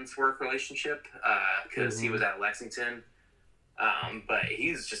long-distance work relationship because he was at Lexington. But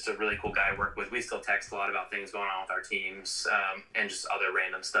he's just a really cool guy to work with. We still text a lot about things going on with our teams and just other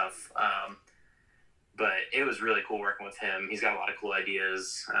random stuff. But it was really cool working with him. He's got a lot of cool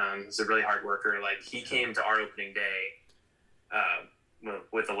ideas. He's a really hard worker. Like, he came to our opening day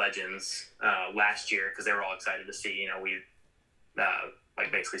with the Legends last year because they were all excited to see, we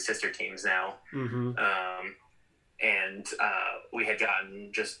like basically sister teams now. And we had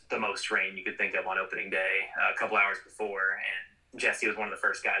gotten just the most rain you could think of on opening day a couple hours before, and Jesse was one of the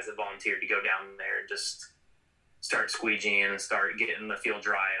first guys that volunteered to go down there and just start squeegeeing and start getting the field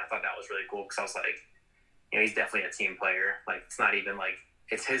dry. And I thought that was really cool because I was like, he's definitely a team player. Like, it's not even like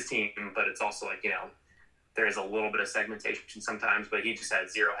it's his team, but it's also like, there is a little bit of segmentation sometimes, but he just had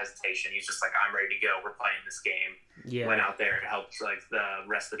zero hesitation. He's just like, I'm ready to go. We're playing this game. Yeah. Went out there and helped like the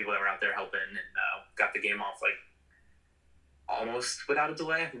rest of the people that were out there helping, and got the game off like almost without a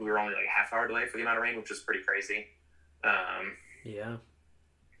delay. I think we were only like a half-hour delay for the amount of rain, which was pretty crazy. Yeah.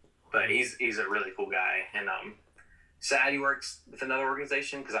 But he's a really cool guy, and sad he works with another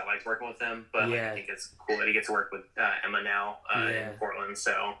organization because I liked working with him. But I think it's cool that he gets to work with Emma now in Portland.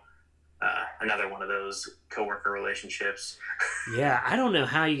 So another one of those coworker relationships. Yeah, I don't know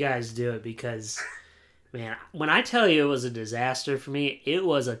how you guys do it because, man, when I tell you it was a disaster for me, it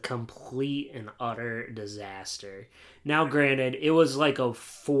was a complete and utter disaster. Now, granted, it was like a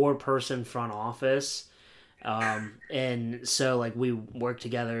 4-person front office, and so like we worked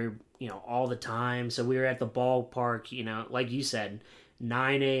together, all the time. So we were at the ballpark, like you said,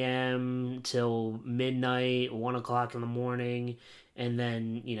 9 a.m. till midnight, 1 o'clock in the morning. And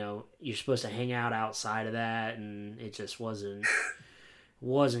then, you're supposed to hang out outside of that, and it just wasn't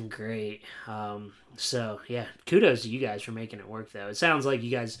great. So, yeah, kudos to you guys for making it work, though. It sounds like you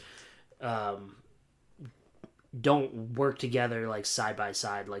guys don't work together, like, side by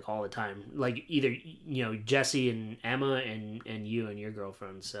side, like, all the time. Like, either, Jesse and Emma and you and your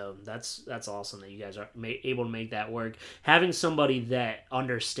girlfriend. So that's awesome that you guys are able to make that work. Having somebody that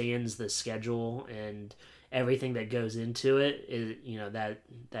understands the schedule and everything that goes into it is,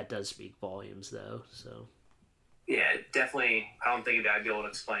 that does speak volumes, though. So yeah, definitely. I don't think I'd be able to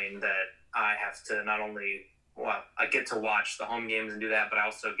explain that I have to not only I get to watch the home games and do that, but I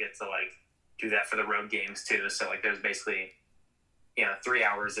also get to like do that for the road games too. So like there's basically 3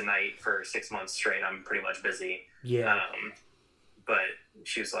 hours a night for 6 months straight. I'm pretty much busy. Yeah. But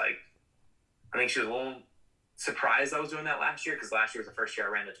she was like, I think she was a little surprised I was doing that last year because last year was the first year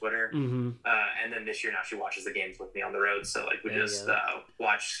I ran to Twitter, and then this year now she watches the games with me on the road. So like we just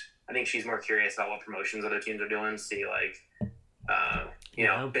watch. I think she's more curious about what promotions other teams are doing. See like,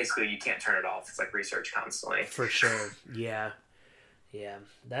 basically you can't turn it off. It's like research constantly. For sure. Yeah.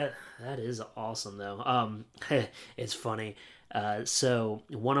 That is awesome though. It's funny. So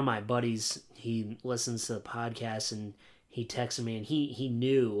one of my buddies, he listens to the podcast and he texted me and he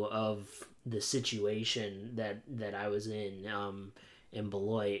knew of the situation that I was in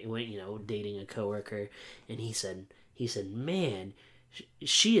Beloit, dating a coworker, and he said, man,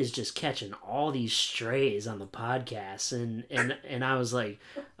 she is just catching all these strays on the podcast, and I was like,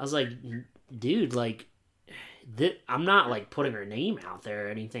 dude, like, I'm not like putting her name out there or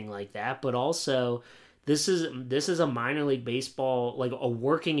anything like that, but also this is a minor league baseball, like a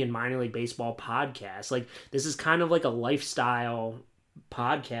working in minor league baseball podcast. Like this is kind of like a lifestyle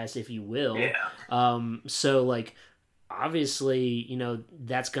podcast, if you will. Yeah. So like obviously, you know,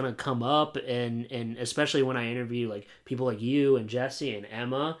 that's gonna come up, and especially when I interview like people like you and Jesse and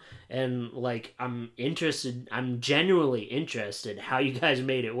Emma, and like I'm genuinely interested how you guys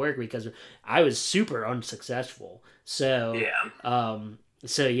made it work, because I was super unsuccessful. So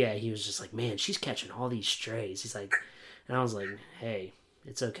yeah, he was just like, man, she's catching all these strays. He's like, and I was like, hey,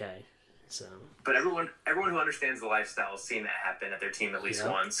 it's okay. So, but everyone who understands the lifestyle has seen that happen at their team at least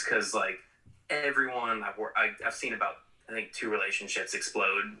once, because like everyone I've seen about, I think, 2 relationships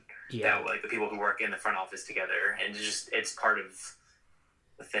explode. Yeah, that, like the people who work in the front office together, and it's part of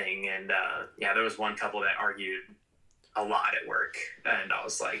the thing. And there was one couple that argued a lot at work, and I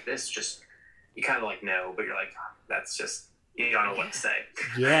was like, this just, you kind of like know, but you're like, that's just, you don't know what to say.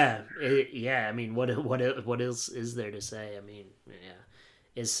 I mean, what else is there to say? I mean,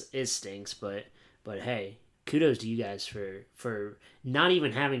 it stinks, but hey, kudos to you guys for not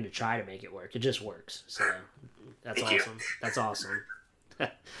even having to try to make it work. It just works. So that's awesome. That's awesome.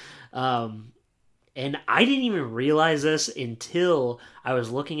 And I didn't even realize this until I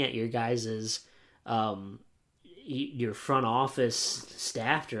was looking at your guys's your front office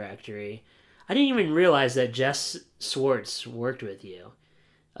staff directory. I didn't even realize that Jess Swartz worked with you.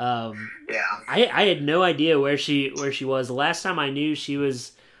 I had no idea where she was. The last time I knew, she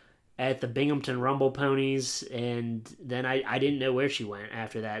was at the Binghamton Rumble Ponies, and then I didn't know where she went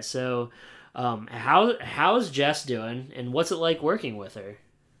after that. So, how's Jess doing, and what's it like working with her?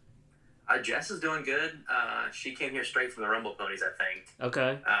 Jess is doing good. She came here straight from the Rumble Ponies, I think.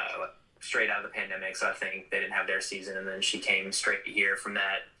 Okay. Straight out of the pandemic, so I think they didn't have their season, and then she came straight here from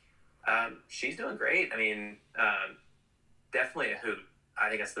that. She's doing great. I mean, definitely a hoot. I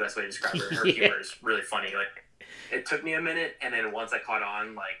think that's the best way to describe her. Her humor is really funny. Like, it took me a minute, and then once I caught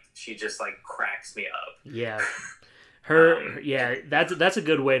on, like, she just like cracks me up. Yeah. That's a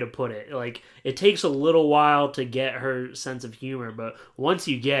good way to put it. Like, it takes a little while to get her sense of humor, but once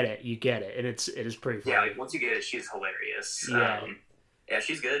you get it, and it is pretty funny. Yeah, like once you get it, she's hilarious. Yeah,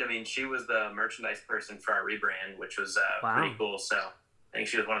 she's good. I mean, she was the merchandise person for our rebrand, which was pretty cool. So I think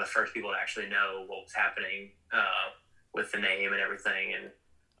she was one of the first people to actually know what was happening with the name and everything, and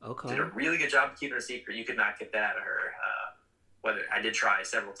did a really good job of keeping it a secret. You could not get that out of her. Whether I did try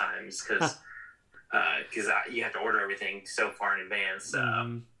several times because you have to order everything so far in advance,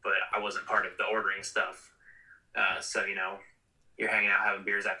 but I wasn't part of the ordering stuff. So, you know, you're hanging out having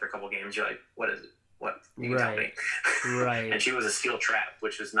beers after a couple games. You're like, what is it? What? You can tell me. Right. And she was a steel trap,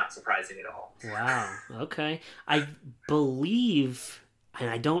 which was not surprising at all. Wow. Okay. I believe, and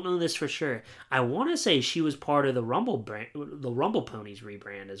I don't know this for sure, I want to say she was part of the Rumble Ponies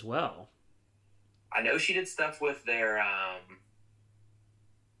rebrand as well. I know she did stuff with their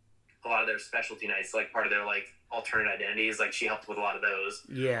a lot of their specialty nights, like part of their like alternate identities. Like, she helped with a lot of those.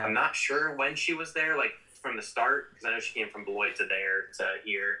 Yeah. I'm not sure when she was there, like from the start, because I know she came from Beloit to there to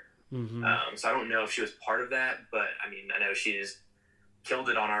here. Mm-hmm. So I don't know if she was part of that, but I mean, I know she's killed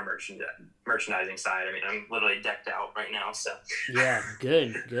it on our merchandising side. I mean, I'm literally decked out right now. So yeah,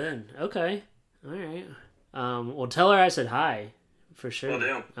 good. Okay, all right. Well, tell her I said hi for sure. Will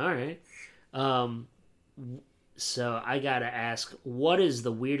do. All right. So I gotta ask, what is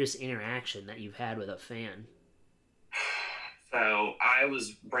the weirdest interaction that you've had with a fan? So I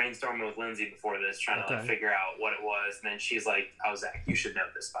was brainstorming with Lindsay before this, trying to like figure out what it was, and then she's like, "Oh, Zach, you should know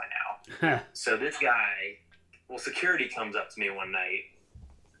this by now." So this guy, security comes up to me one night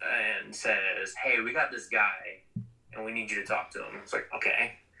and says, "Hey, we got this guy, and we need you to talk to him." I was like,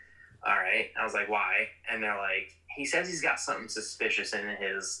 "Okay, all right." I was like, "Why?" And they're like, "He says he's got something suspicious in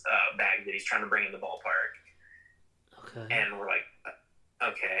his bag that he's trying to bring in the ballpark." Okay. And we're like,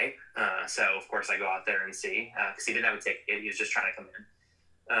 okay. So, of course, I go out there and see, because he didn't have a ticket. He was just trying to come in.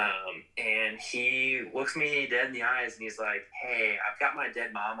 And he looks me dead in the eyes, and he's like, "Hey, I've got my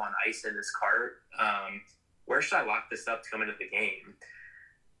dead mom on ice in this cart. Where should I lock this up to come into the game?"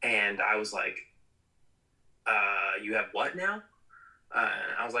 And I was like, "You have what now?"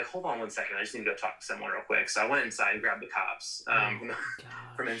 I was like, "Hold on one second. I just need to go talk to someone real quick." So I went inside and grabbed the cops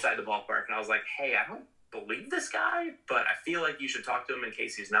from inside the ballpark. And I was like, "Hey, I don't believe this guy, but I feel like you should talk to him in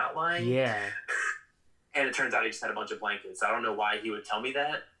case he's not lying." Yeah. And it turns out he just had a bunch of blankets. I don't know why he would tell me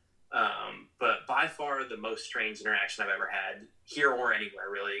that. But by far the most strange interaction I've ever had, here or anywhere,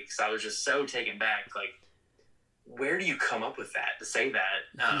 really, because I was just so taken back. Like, where do you come up with that to say that?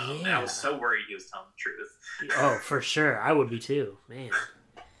 And I was so worried he was telling the truth. Oh, for sure. I would be too, man.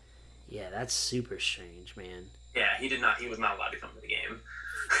 Yeah, that's super strange, man. Yeah, he was not allowed to come to the game.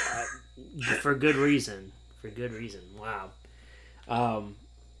 For good reason. Wow.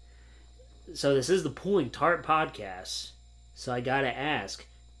 So this is the Pulling Tarp podcast. So I gotta ask,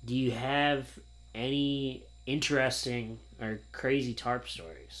 do you have any interesting or crazy tarp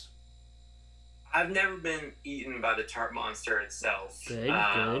stories? I've never been eaten by the tarp monster itself. Good.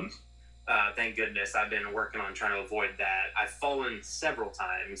 Thank goodness. I've been working on trying to avoid that. I've fallen several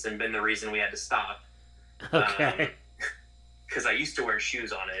times and been the reason we had to stop. Okay. Because I used to wear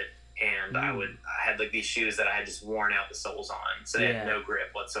shoes on it, and I had like these shoes that I had just worn out the soles on, so they had no grip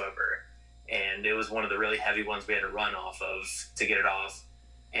whatsoever. And it was one of the really heavy ones we had to run off of to get it off.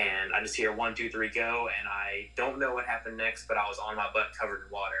 And I just hear 1, 2, 3 go, and I don't know what happened next, but I was on my butt covered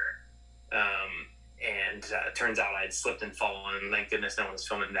in water. And it turns out I had slipped and fallen, and thank goodness no one was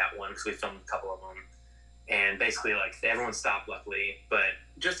filming that one because we filmed a couple of them. And basically, like, everyone stopped, luckily, but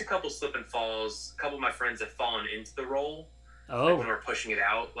just a couple slip and falls. A couple of my friends have fallen into the roll. Oh. Like, when we were pushing it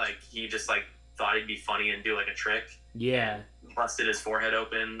out, like, he just, like, thought he'd be funny and do, like, a trick. Yeah. Busted his forehead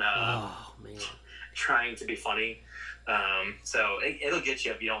open. Oh, man. Trying to be funny. So it'll get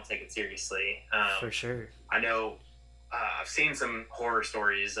you if you don't take it seriously. For sure. I know I've seen some horror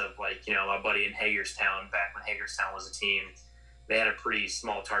stories of, like, you know, my buddy in Hagerstown, back when Hagerstown was a team. They had a pretty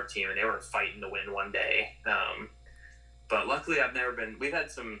small tarp team, and they were fighting to win one day. But luckily, we've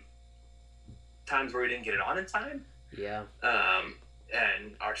had some times where we didn't get it on in time. Yeah.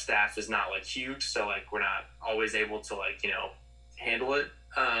 And our staff is not, like, huge, so, like, we're not always able to, like, you know, handle it.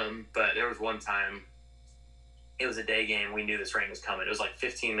 But there was one time, it was a day game. We knew this rain was coming. It was like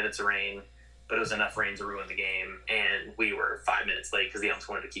 15 minutes of rain, but it was enough rain to ruin the game. And we were 5 minutes late because the umps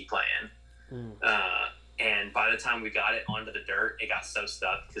wanted to keep playing. And by the time we got it onto the dirt, it got so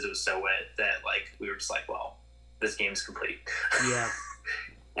stuck because it was so wet that, like, we were just like, well, this game's complete. Yeah.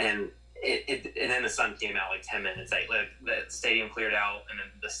 And and then the sun came out like 10 minutes. Like, the stadium cleared out, and then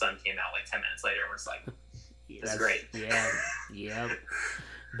the sun came out like 10 minutes later. And we're just like, this is great. Yeah. Yep.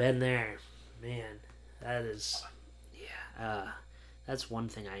 Been there. Man, that is... that's one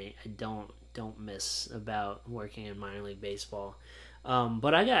thing I don't miss about working in minor league baseball.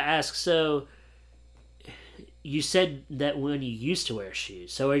 But I gotta ask, so you said that when you used to wear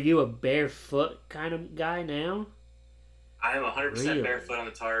shoes, so are you a barefoot kind of guy now? I am 100% barefoot on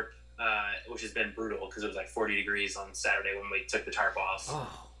the tarp, which has been brutal because it was like 40 degrees on Saturday when we took the tarp off.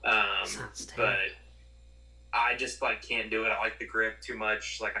 Sounds terrible. But I just, like, can't do it. I like the grip too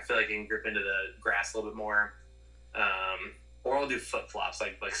much. Like, I feel like I can grip into the grass a little bit more. Or I'll do flip-flops,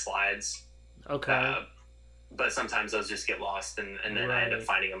 like slides. Okay. But sometimes those just get lost, and then I end up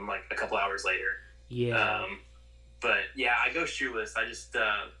finding them, like, a couple hours later. Yeah. But, yeah, I go shoeless. I just,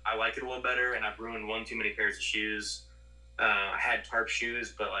 I like it a little better, and I've ruined one too many pairs of shoes. I had tarp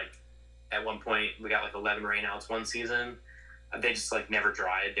shoes, but, like, at one point, we got, like, 11 rainouts one season. They just, like, never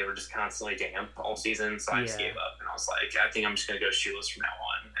dried. They were just constantly damp all season, so I just gave up. And I was like, I think I'm just going to go shoeless from now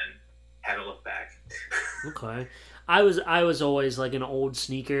on and haven't looked back. Okay. I was always, like, an old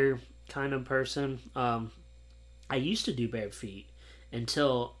sneaker kind of person. I used to do bare feet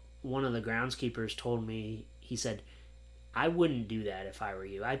until one of the groundskeepers told me, he said, I wouldn't do that if I were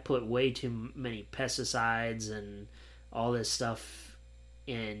you. I'd put way too many pesticides and all this stuff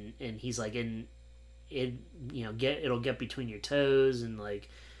in, and he's like, it'll get between your toes and, like,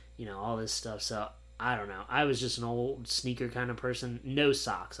 you know, all this stuff. So I don't know. I was just an old sneaker kind of person. No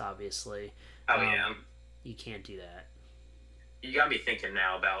socks, obviously. Oh, yeah. You can't do that. You got me thinking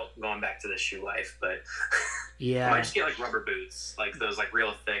now about going back to the shoe life, but yeah, I might just get, like, rubber boots, like those, like,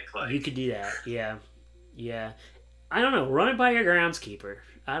 real thick. Like, you could do that. Yeah. I don't know. Run it by your groundskeeper.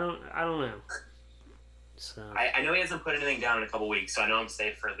 I don't know. So I know he hasn't put anything down in a couple weeks, so I know I'm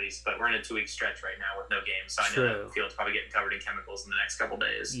safe for at least. But we're in a 2-week stretch right now with no games, so I know the field's probably getting covered in chemicals in the next couple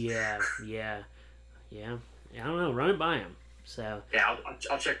days. Yeah. I don't know. Run it by him. So yeah,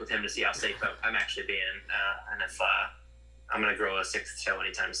 I'll check with him to see how safe I'm actually being, and if I'm gonna grow a 6th toe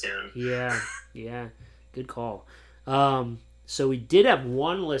anytime soon. Yeah, good call. So we did have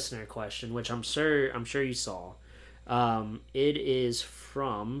one listener question, which I'm sure you saw. It is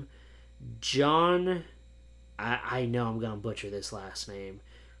from John. I know I'm gonna butcher this last name.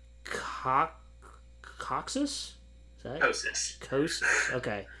 Coxus? Is that Kosis.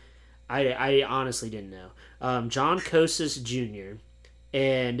 Okay. I honestly didn't know. John Kosis Jr.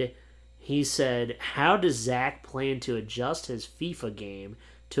 And he said, how does Zach plan to adjust his FIFA game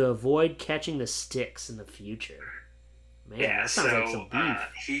to avoid catching the sticks in the future? Man, yeah, that sounds like some beef.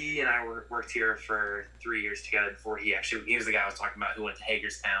 He and I worked here for 3 years together before he was the guy I was talking about who went to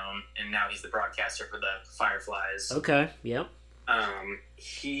Hagerstown, and now he's the broadcaster for the Fireflies. Okay, yep.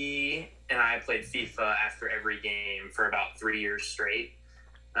 He and I played FIFA after every game for about 3 years straight.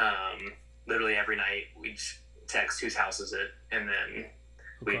 Literally every night we'd text whose house is it, and then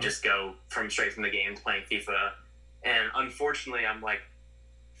we'd just go straight from the games playing FIFA. And unfortunately, I'm like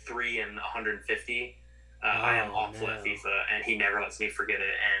 3 in 150. I am awful at FIFA, and he never lets me forget it.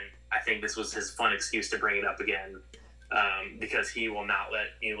 And I think this was his fun excuse to bring it up again, because he will not let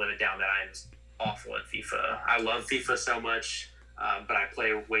me live it down that I'm awful at FIFA. I love FIFA so much, but I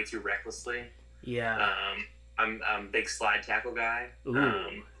play way too recklessly. Yeah. I'm a big slide tackle guy.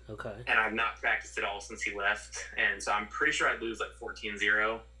 Ooh, okay. And I've not practiced at all since he left. And so I'm pretty sure I'd lose like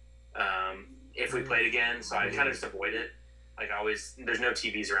 14-0 if we played again. So I kind of just avoid it. Like there's no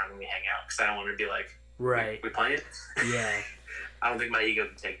TVs around when we hang out because I don't want to be like, right. We playing? Yeah. I don't think my ego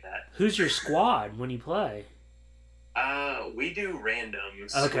can take that. Who's your squad when you play? We do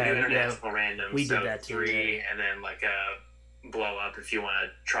randoms. Okay. We do international randoms. We did that too. 3, and then like a blow up if you want to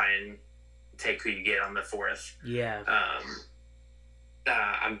try and take who you get on the 4th. Yeah.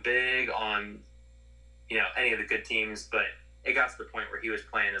 I'm big on, any of the good teams, but it got to the point where he was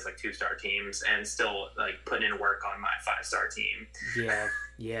playing as like 2-star teams and still like putting in work on my 5-star team. Yeah.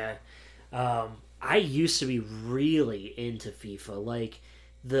 I used to be really into FIFA, like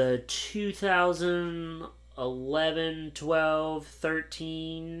the 2011, 12,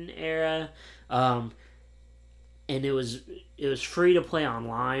 13 era, and it was free to play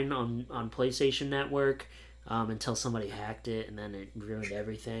online on PlayStation Network until somebody hacked it, and then it ruined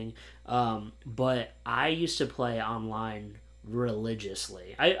everything. But I used to play online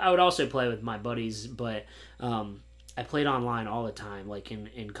religiously. I would also play with my buddies, but I played online all the time, like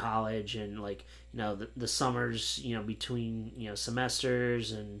in college and like the summers, between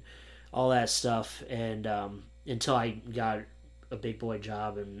semesters and all that stuff, and until I got a big boy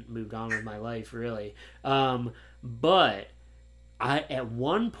job and moved on with my life, really. But at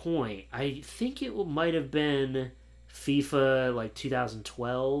one point, I think it might have been FIFA like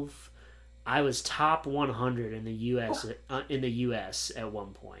 2012. I was top 100 in the US at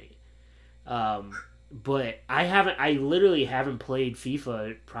one point. But I literally haven't played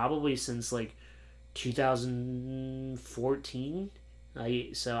FIFA probably since like 2014.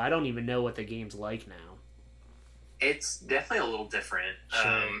 So I don't even know what the game's like now. It's definitely a little different.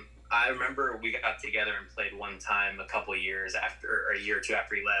 Sure. I remember we got together and played one time a couple of years after, or a year or two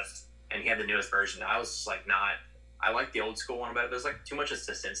after he left, and he had the newest version. I was just like, I like the old school one, but there's like too much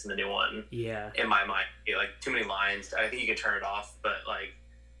assistance in the new one. Yeah. In my mind, like too many lines. I think you can turn it off, but like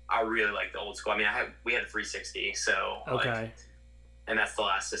I really like the old school. I mean, we had a 360, so okay. And that's the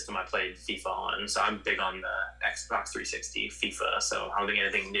last system I played FIFA on. So I'm big on the Xbox 360 FIFA. So I don't think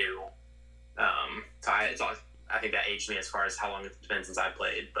anything new. I think that aged me as far as how long it's been since I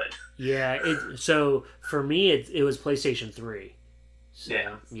played. But yeah, so for me, it was PlayStation 3.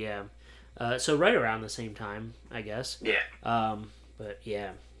 So, yeah. So right around the same time, I guess. Yeah. But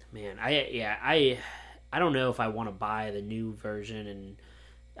yeah, man, I don't know if I want to buy the new version, and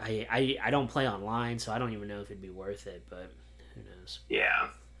I don't play online, so I don't even know if it'd be worth it. But who knows? Yeah,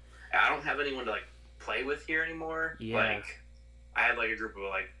 I don't have anyone to like play with here anymore. Yeah. Like I had like a group of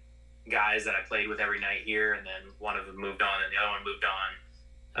like guys that I played with every night here, and then one of them moved on, and the other one moved on.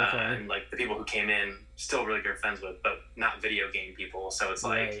 Okay. And like the people who came in, still really good friends with, but not video game people. So it's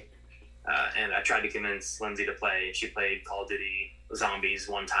like, right. And I tried to convince Lindsay to play. She played Call of Duty Zombies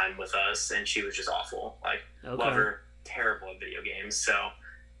one time with us, and she was just awful. Like, love her, terrible at video games. So,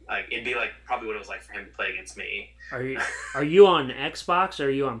 like, it'd be like probably what it was like for him to play against me. Are you on Xbox or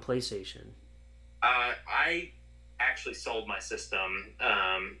are you on PlayStation? I actually sold my system.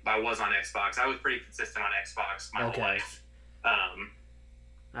 I was on Xbox. I was pretty consistent on Xbox my whole life.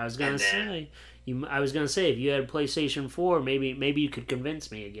 I was gonna say if you had PlayStation 4, maybe you could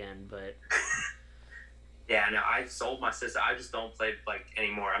convince me again, but yeah, no, I sold my system. I just don't play like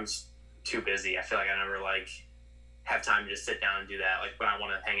anymore. I'm just too busy. I feel like I never like have time to just sit down and do that. Like when I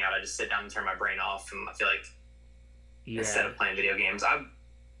want to hang out, I just sit down and turn my brain off, and I feel like instead of playing video games,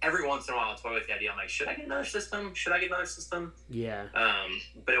 every once in a while I'll toy with the idea. I'm like, should I get another system? Yeah.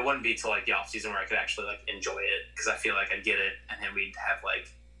 But it wouldn't be till like the off season where I could actually like enjoy it, because I feel like I'd get it and then we'd have like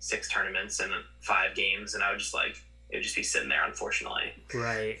 6 tournaments and 5 games, and I would just like it would just be sitting there, unfortunately.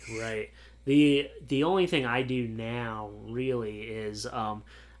 Right. The only thing I do now really is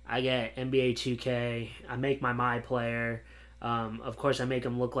I get NBA 2K. I make my player. Of course, I make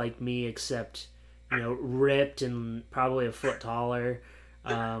him look like me, except ripped and probably a foot taller.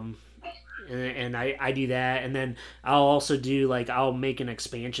 And I do that, and then I'll also do I'll make an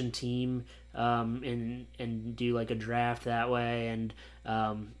expansion team and do like a draft that way, and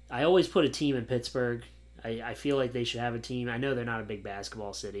I always put a team in Pittsburgh. I feel like they should have a team. I know they're not a big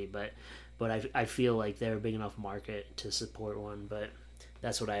basketball city, but I feel like they're a big enough market to support one. But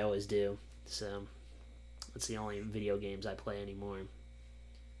that's what I always do. So that's the only video games I play anymore.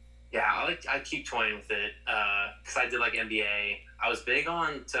 Yeah, I keep toying with it because I did like NBA. I was big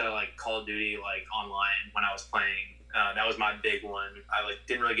on to like Call of Duty like online when I was playing. That was my big one. I like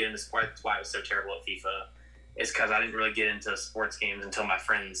didn't really get into sports. That's why I was so terrible at FIFA. It's because I didn't really get into sports games until my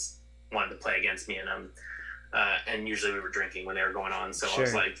friends wanted to play against me in them. And usually we were drinking when they were going on. So I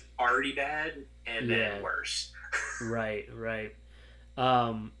was like already bad and then worse. Right.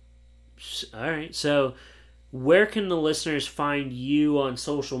 All right. So where can the listeners find you on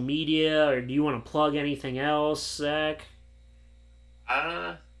social media, or do you want to plug anything else, Zach?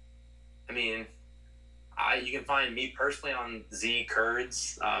 You can find me personally on Z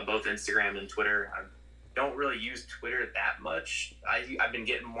Kurds, both Instagram and Twitter. I don't really use Twitter that much. I've been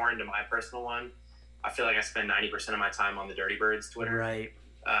getting more into my personal one. I feel like I spend 90% of my time on the Dirty Birds Twitter. Right.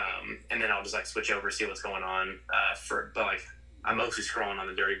 And then I'll just like switch over, see what's going on. But like I'm mostly scrolling on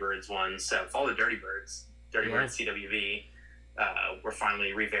the Dirty Birds one. So follow the Dirty Birds CWV. We're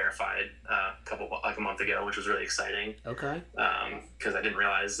finally re-verified a month ago, which was really exciting. Okay. Because I didn't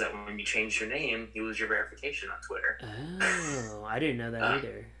realize that when you change your name, you lose your verification on Twitter. Oh, I didn't know that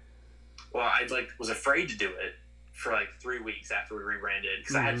either. Well, I was afraid to do it for like 3 weeks after we rebranded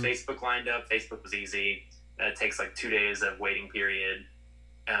because I had Facebook lined up. Facebook was easy. It takes like 2 days of waiting period,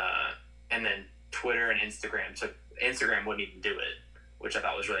 and then Twitter and Instagram. So Instagram wouldn't even do it, which I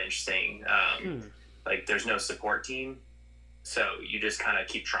thought was really interesting. Like there's no support team, so you just kind of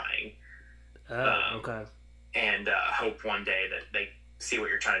keep trying. Okay. And hope one day that they see what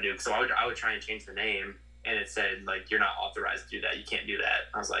you're trying to do. So I would try and change the name, and it said like you're not authorized to do that. You can't do that.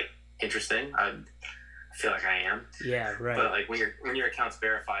 I was like, interesting. I feel like I am. Yeah, right. But like when your account's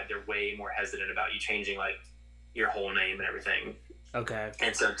verified, they're way more hesitant about you changing like your whole name and everything. Okay.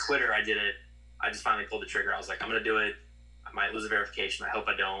 And so Twitter, I did it. I just finally pulled the trigger. I was like, I'm gonna do it. I might lose the verification. I hope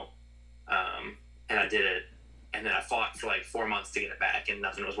I don't. And I did it. And then I fought for like 4 months to get it back, and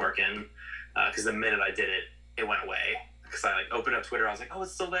nothing was working. Because the minute I did it, it went away. Because I like opened up Twitter, I was like, oh,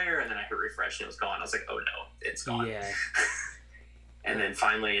 it's still there. And then I hit refresh, and it was gone. I was like, oh no, it's gone. Yeah. And then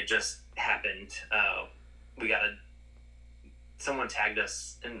finally, it just happened. Someone tagged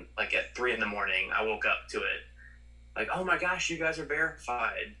us in like at 3 a.m. I woke up to it, like, oh my gosh, you guys are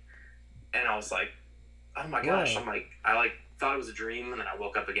verified. And I was like, oh my gosh. Whoa. I'm like, I thought it was a dream, and then I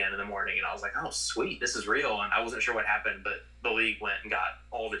woke up again in the morning, and I was like, oh sweet, this is real. And I wasn't sure what happened, but the league went and got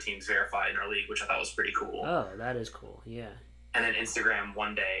all the teams verified in our league, which I thought was pretty cool. Oh, that is cool. Yeah. And then Instagram,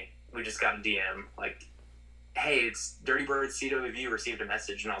 one day we just got a DM like, hey, it's Dirty Birds CWV received a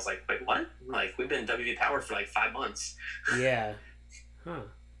message. And I was like, wait, what? Like, we've been WV Power for like 5 months. Yeah. Huh.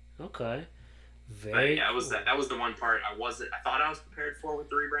 Okay. But yeah, that was the one part I thought I was prepared for with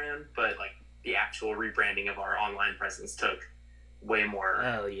the rebrand, but like the actual rebranding of our online presence took way more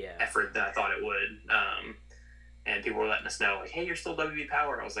effort than I thought it would. And people were letting us know like, hey, you're still WV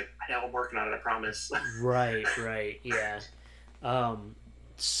Power. I was like, I know, I'm working on it, I promise. Right, yeah.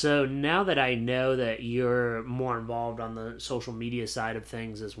 So now that I know that you're more involved on the social media side of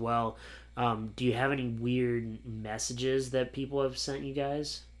things as well, do you have any weird messages that people have sent you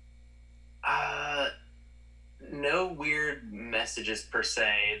guys? No weird messages per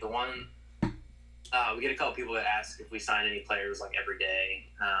se. The one, we get a couple people that ask if we sign any players like every day.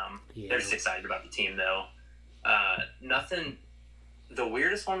 They're just excited about the team though. Nothing. The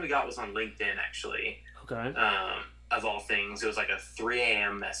weirdest one we got was on LinkedIn actually. Okay. Of all things, it was like a 3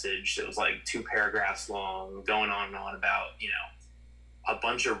 a.m. message. It was like 2 paragraphs long, going on and on about, a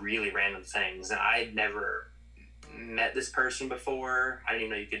bunch of really random things. And I'd never met this person before. I didn't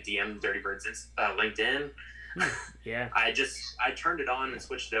even know you could DM Dirty Birds LinkedIn. Yeah. I turned it on and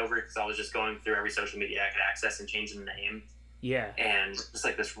switched it over because I was just going through every social media I could access and changing the name. Yeah. And just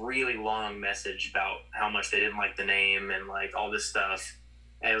like this really long message about how much they didn't like the name and like all this stuff.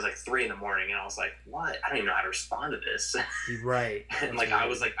 And it was like 3 a.m. and I was like, what? I don't even know how to respond to this. Right. And like, I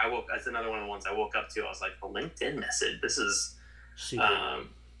was like, that's another one of the ones I woke up to. I was like, a LinkedIn message. This is, super.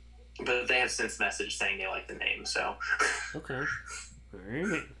 But they have since messaged saying they like the name. So, okay. All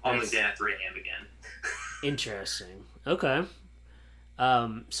right. On LinkedIn at 3 a.m. again. Interesting. Okay.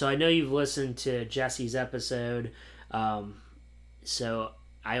 So I know you've listened to Jesse's episode. So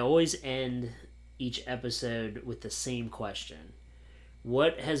I always end each episode with the same question.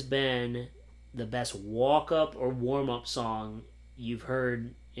 What has been the best walk-up or warm-up song you've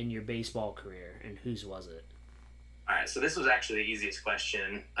heard in your baseball career, and whose was it? All right, so this was actually the easiest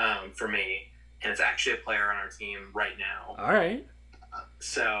question for me, and it's actually a player on our team right now. All right.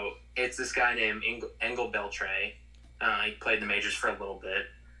 So it's this guy named Engel Beltre. He played the majors for a little bit.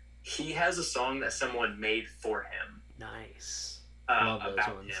 He has a song that someone made for him. Nice. Love those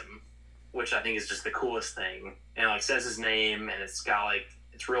about ones. him, which I think is just the coolest thing. And like says his name, and it's got like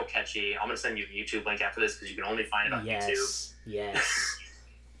It's real catchy. I'm going to send you a YouTube link after this because you can only find it on YouTube. Yes.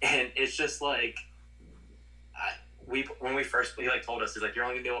 And it's just like, when we first, he like told us, he's like, you're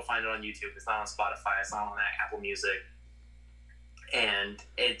only going to be able to find it on YouTube. It's not on Spotify. It's not on Apple Music. And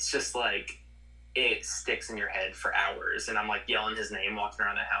it's just like, it sticks in your head for hours. And I'm like yelling his name walking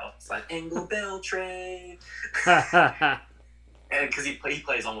around the house. It's like, Angle Beltray. And because he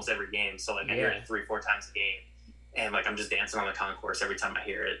plays almost every game. So like I hear it 3-4 times a game. And like I'm just dancing on the concourse every time I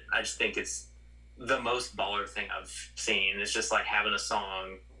hear it. I just think it's the most baller thing I've seen. It's just like having a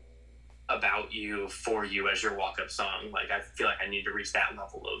song about you, for you, as your walk-up song. Like I feel like I need to reach that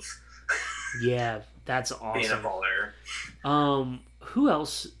level of yeah, that's awesome. Being a baller. Who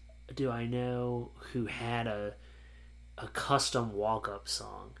else do I know who had a custom walk-up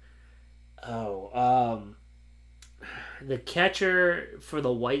song? The catcher for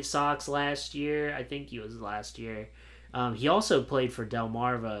the White Sox last year, I think he was last year. He also played for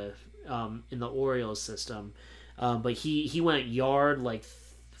Delmarva in the Orioles system, but he went yard like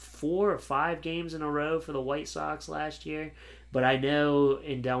 4 or 5 games in a row for the White Sox last year. But I know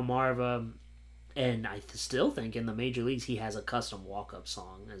in Delmarva, and I still think in the major leagues, he has a custom walk-up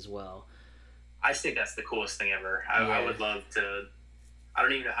song as well. I think that's the coolest thing ever. I would love to. I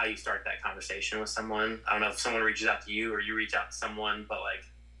don't even know how you start that conversation with someone. I don't know if someone reaches out to you or you reach out to someone, but like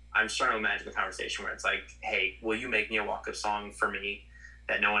I'm just trying to imagine the conversation where it's like, hey, will you make me a walk-up song for me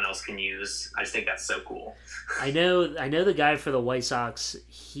that no one else can use? I just think that's so cool. I know the guy for the White Sox,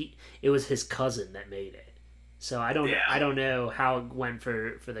 it was his cousin that made it. So I don't know how it went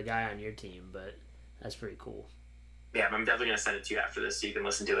for the guy on your team, but that's pretty cool. Yeah, I'm definitely going to send it to you after this so you can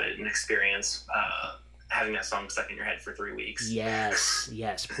listen to it and experience having that song stuck in your head for 3 weeks. Yes,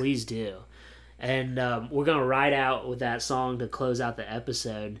 please do. And we're going to ride out with that song to close out the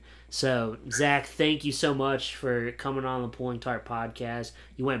episode. So, Zach, thank you so much for coming on the Pulling Tarp podcast.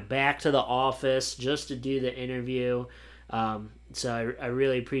 You went back to the office just to do the interview. So I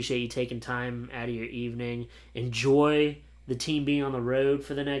really appreciate you taking time out of your evening. Enjoy the team being on the road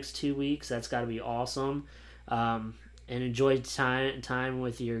for the next 2 weeks. That's got to be awesome. And enjoy time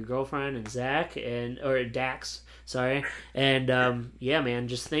with your girlfriend and Zach or Dax. Sorry. And yeah, man,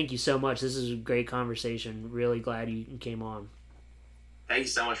 just thank you so much. This is a great conversation. Really glad you came on. Thank you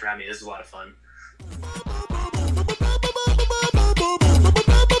so much for having me. This is a lot of fun.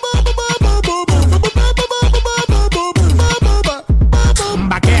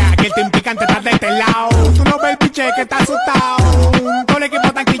 Vaquea que el team picante está de este lado. Tú no ves el piche que está asustado. Todo el equipo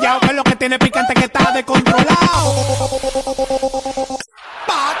está quillado, que es lo que tiene picante que está descontrolado.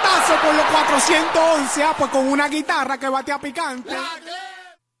 Patazo por los 411, pues con una guitarra que batea picante.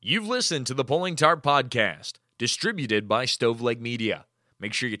 You've listened to the Pulling Tarp Podcast, distributed by Stoveleg Media.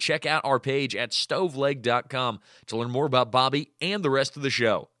 Make sure you check out our page at stoveleg.com to learn more about Bobby and the rest of the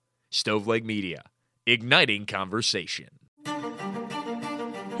show. Stoveleg Media, igniting conversation.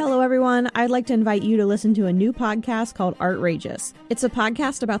 Hello, everyone. I'd like to invite you to listen to a new podcast called Artrageous. It's a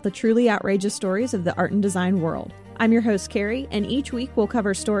podcast about the truly outrageous stories of the art and design world. I'm your host, Carrie, and each week we'll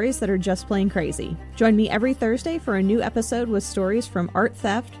cover stories that are just plain crazy. Join me every Thursday for a new episode with stories from art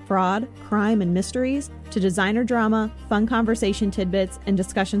theft, fraud, crime, and mysteries, to designer drama, fun conversation tidbits, and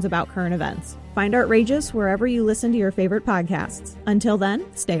discussions about current events. Find Artrageous wherever you listen to your favorite podcasts. Until then,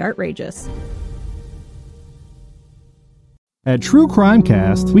 stay outrageous. At True Crime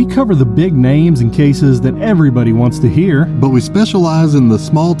Cast, we cover the big names and cases that everybody wants to hear. But we specialize in the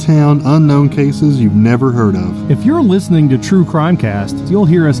small town, unknown cases you've never heard of. If you're listening to True Crime Cast, you'll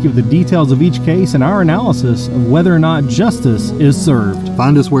hear us give the details of each case and our analysis of whether or not justice is served.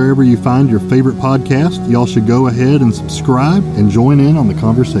 Find us wherever you find your favorite podcast. Y'all should go ahead and subscribe and join in on the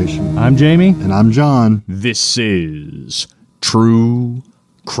conversation. I'm Jamie. And I'm John. This is True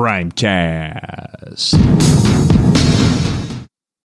Crime Cast.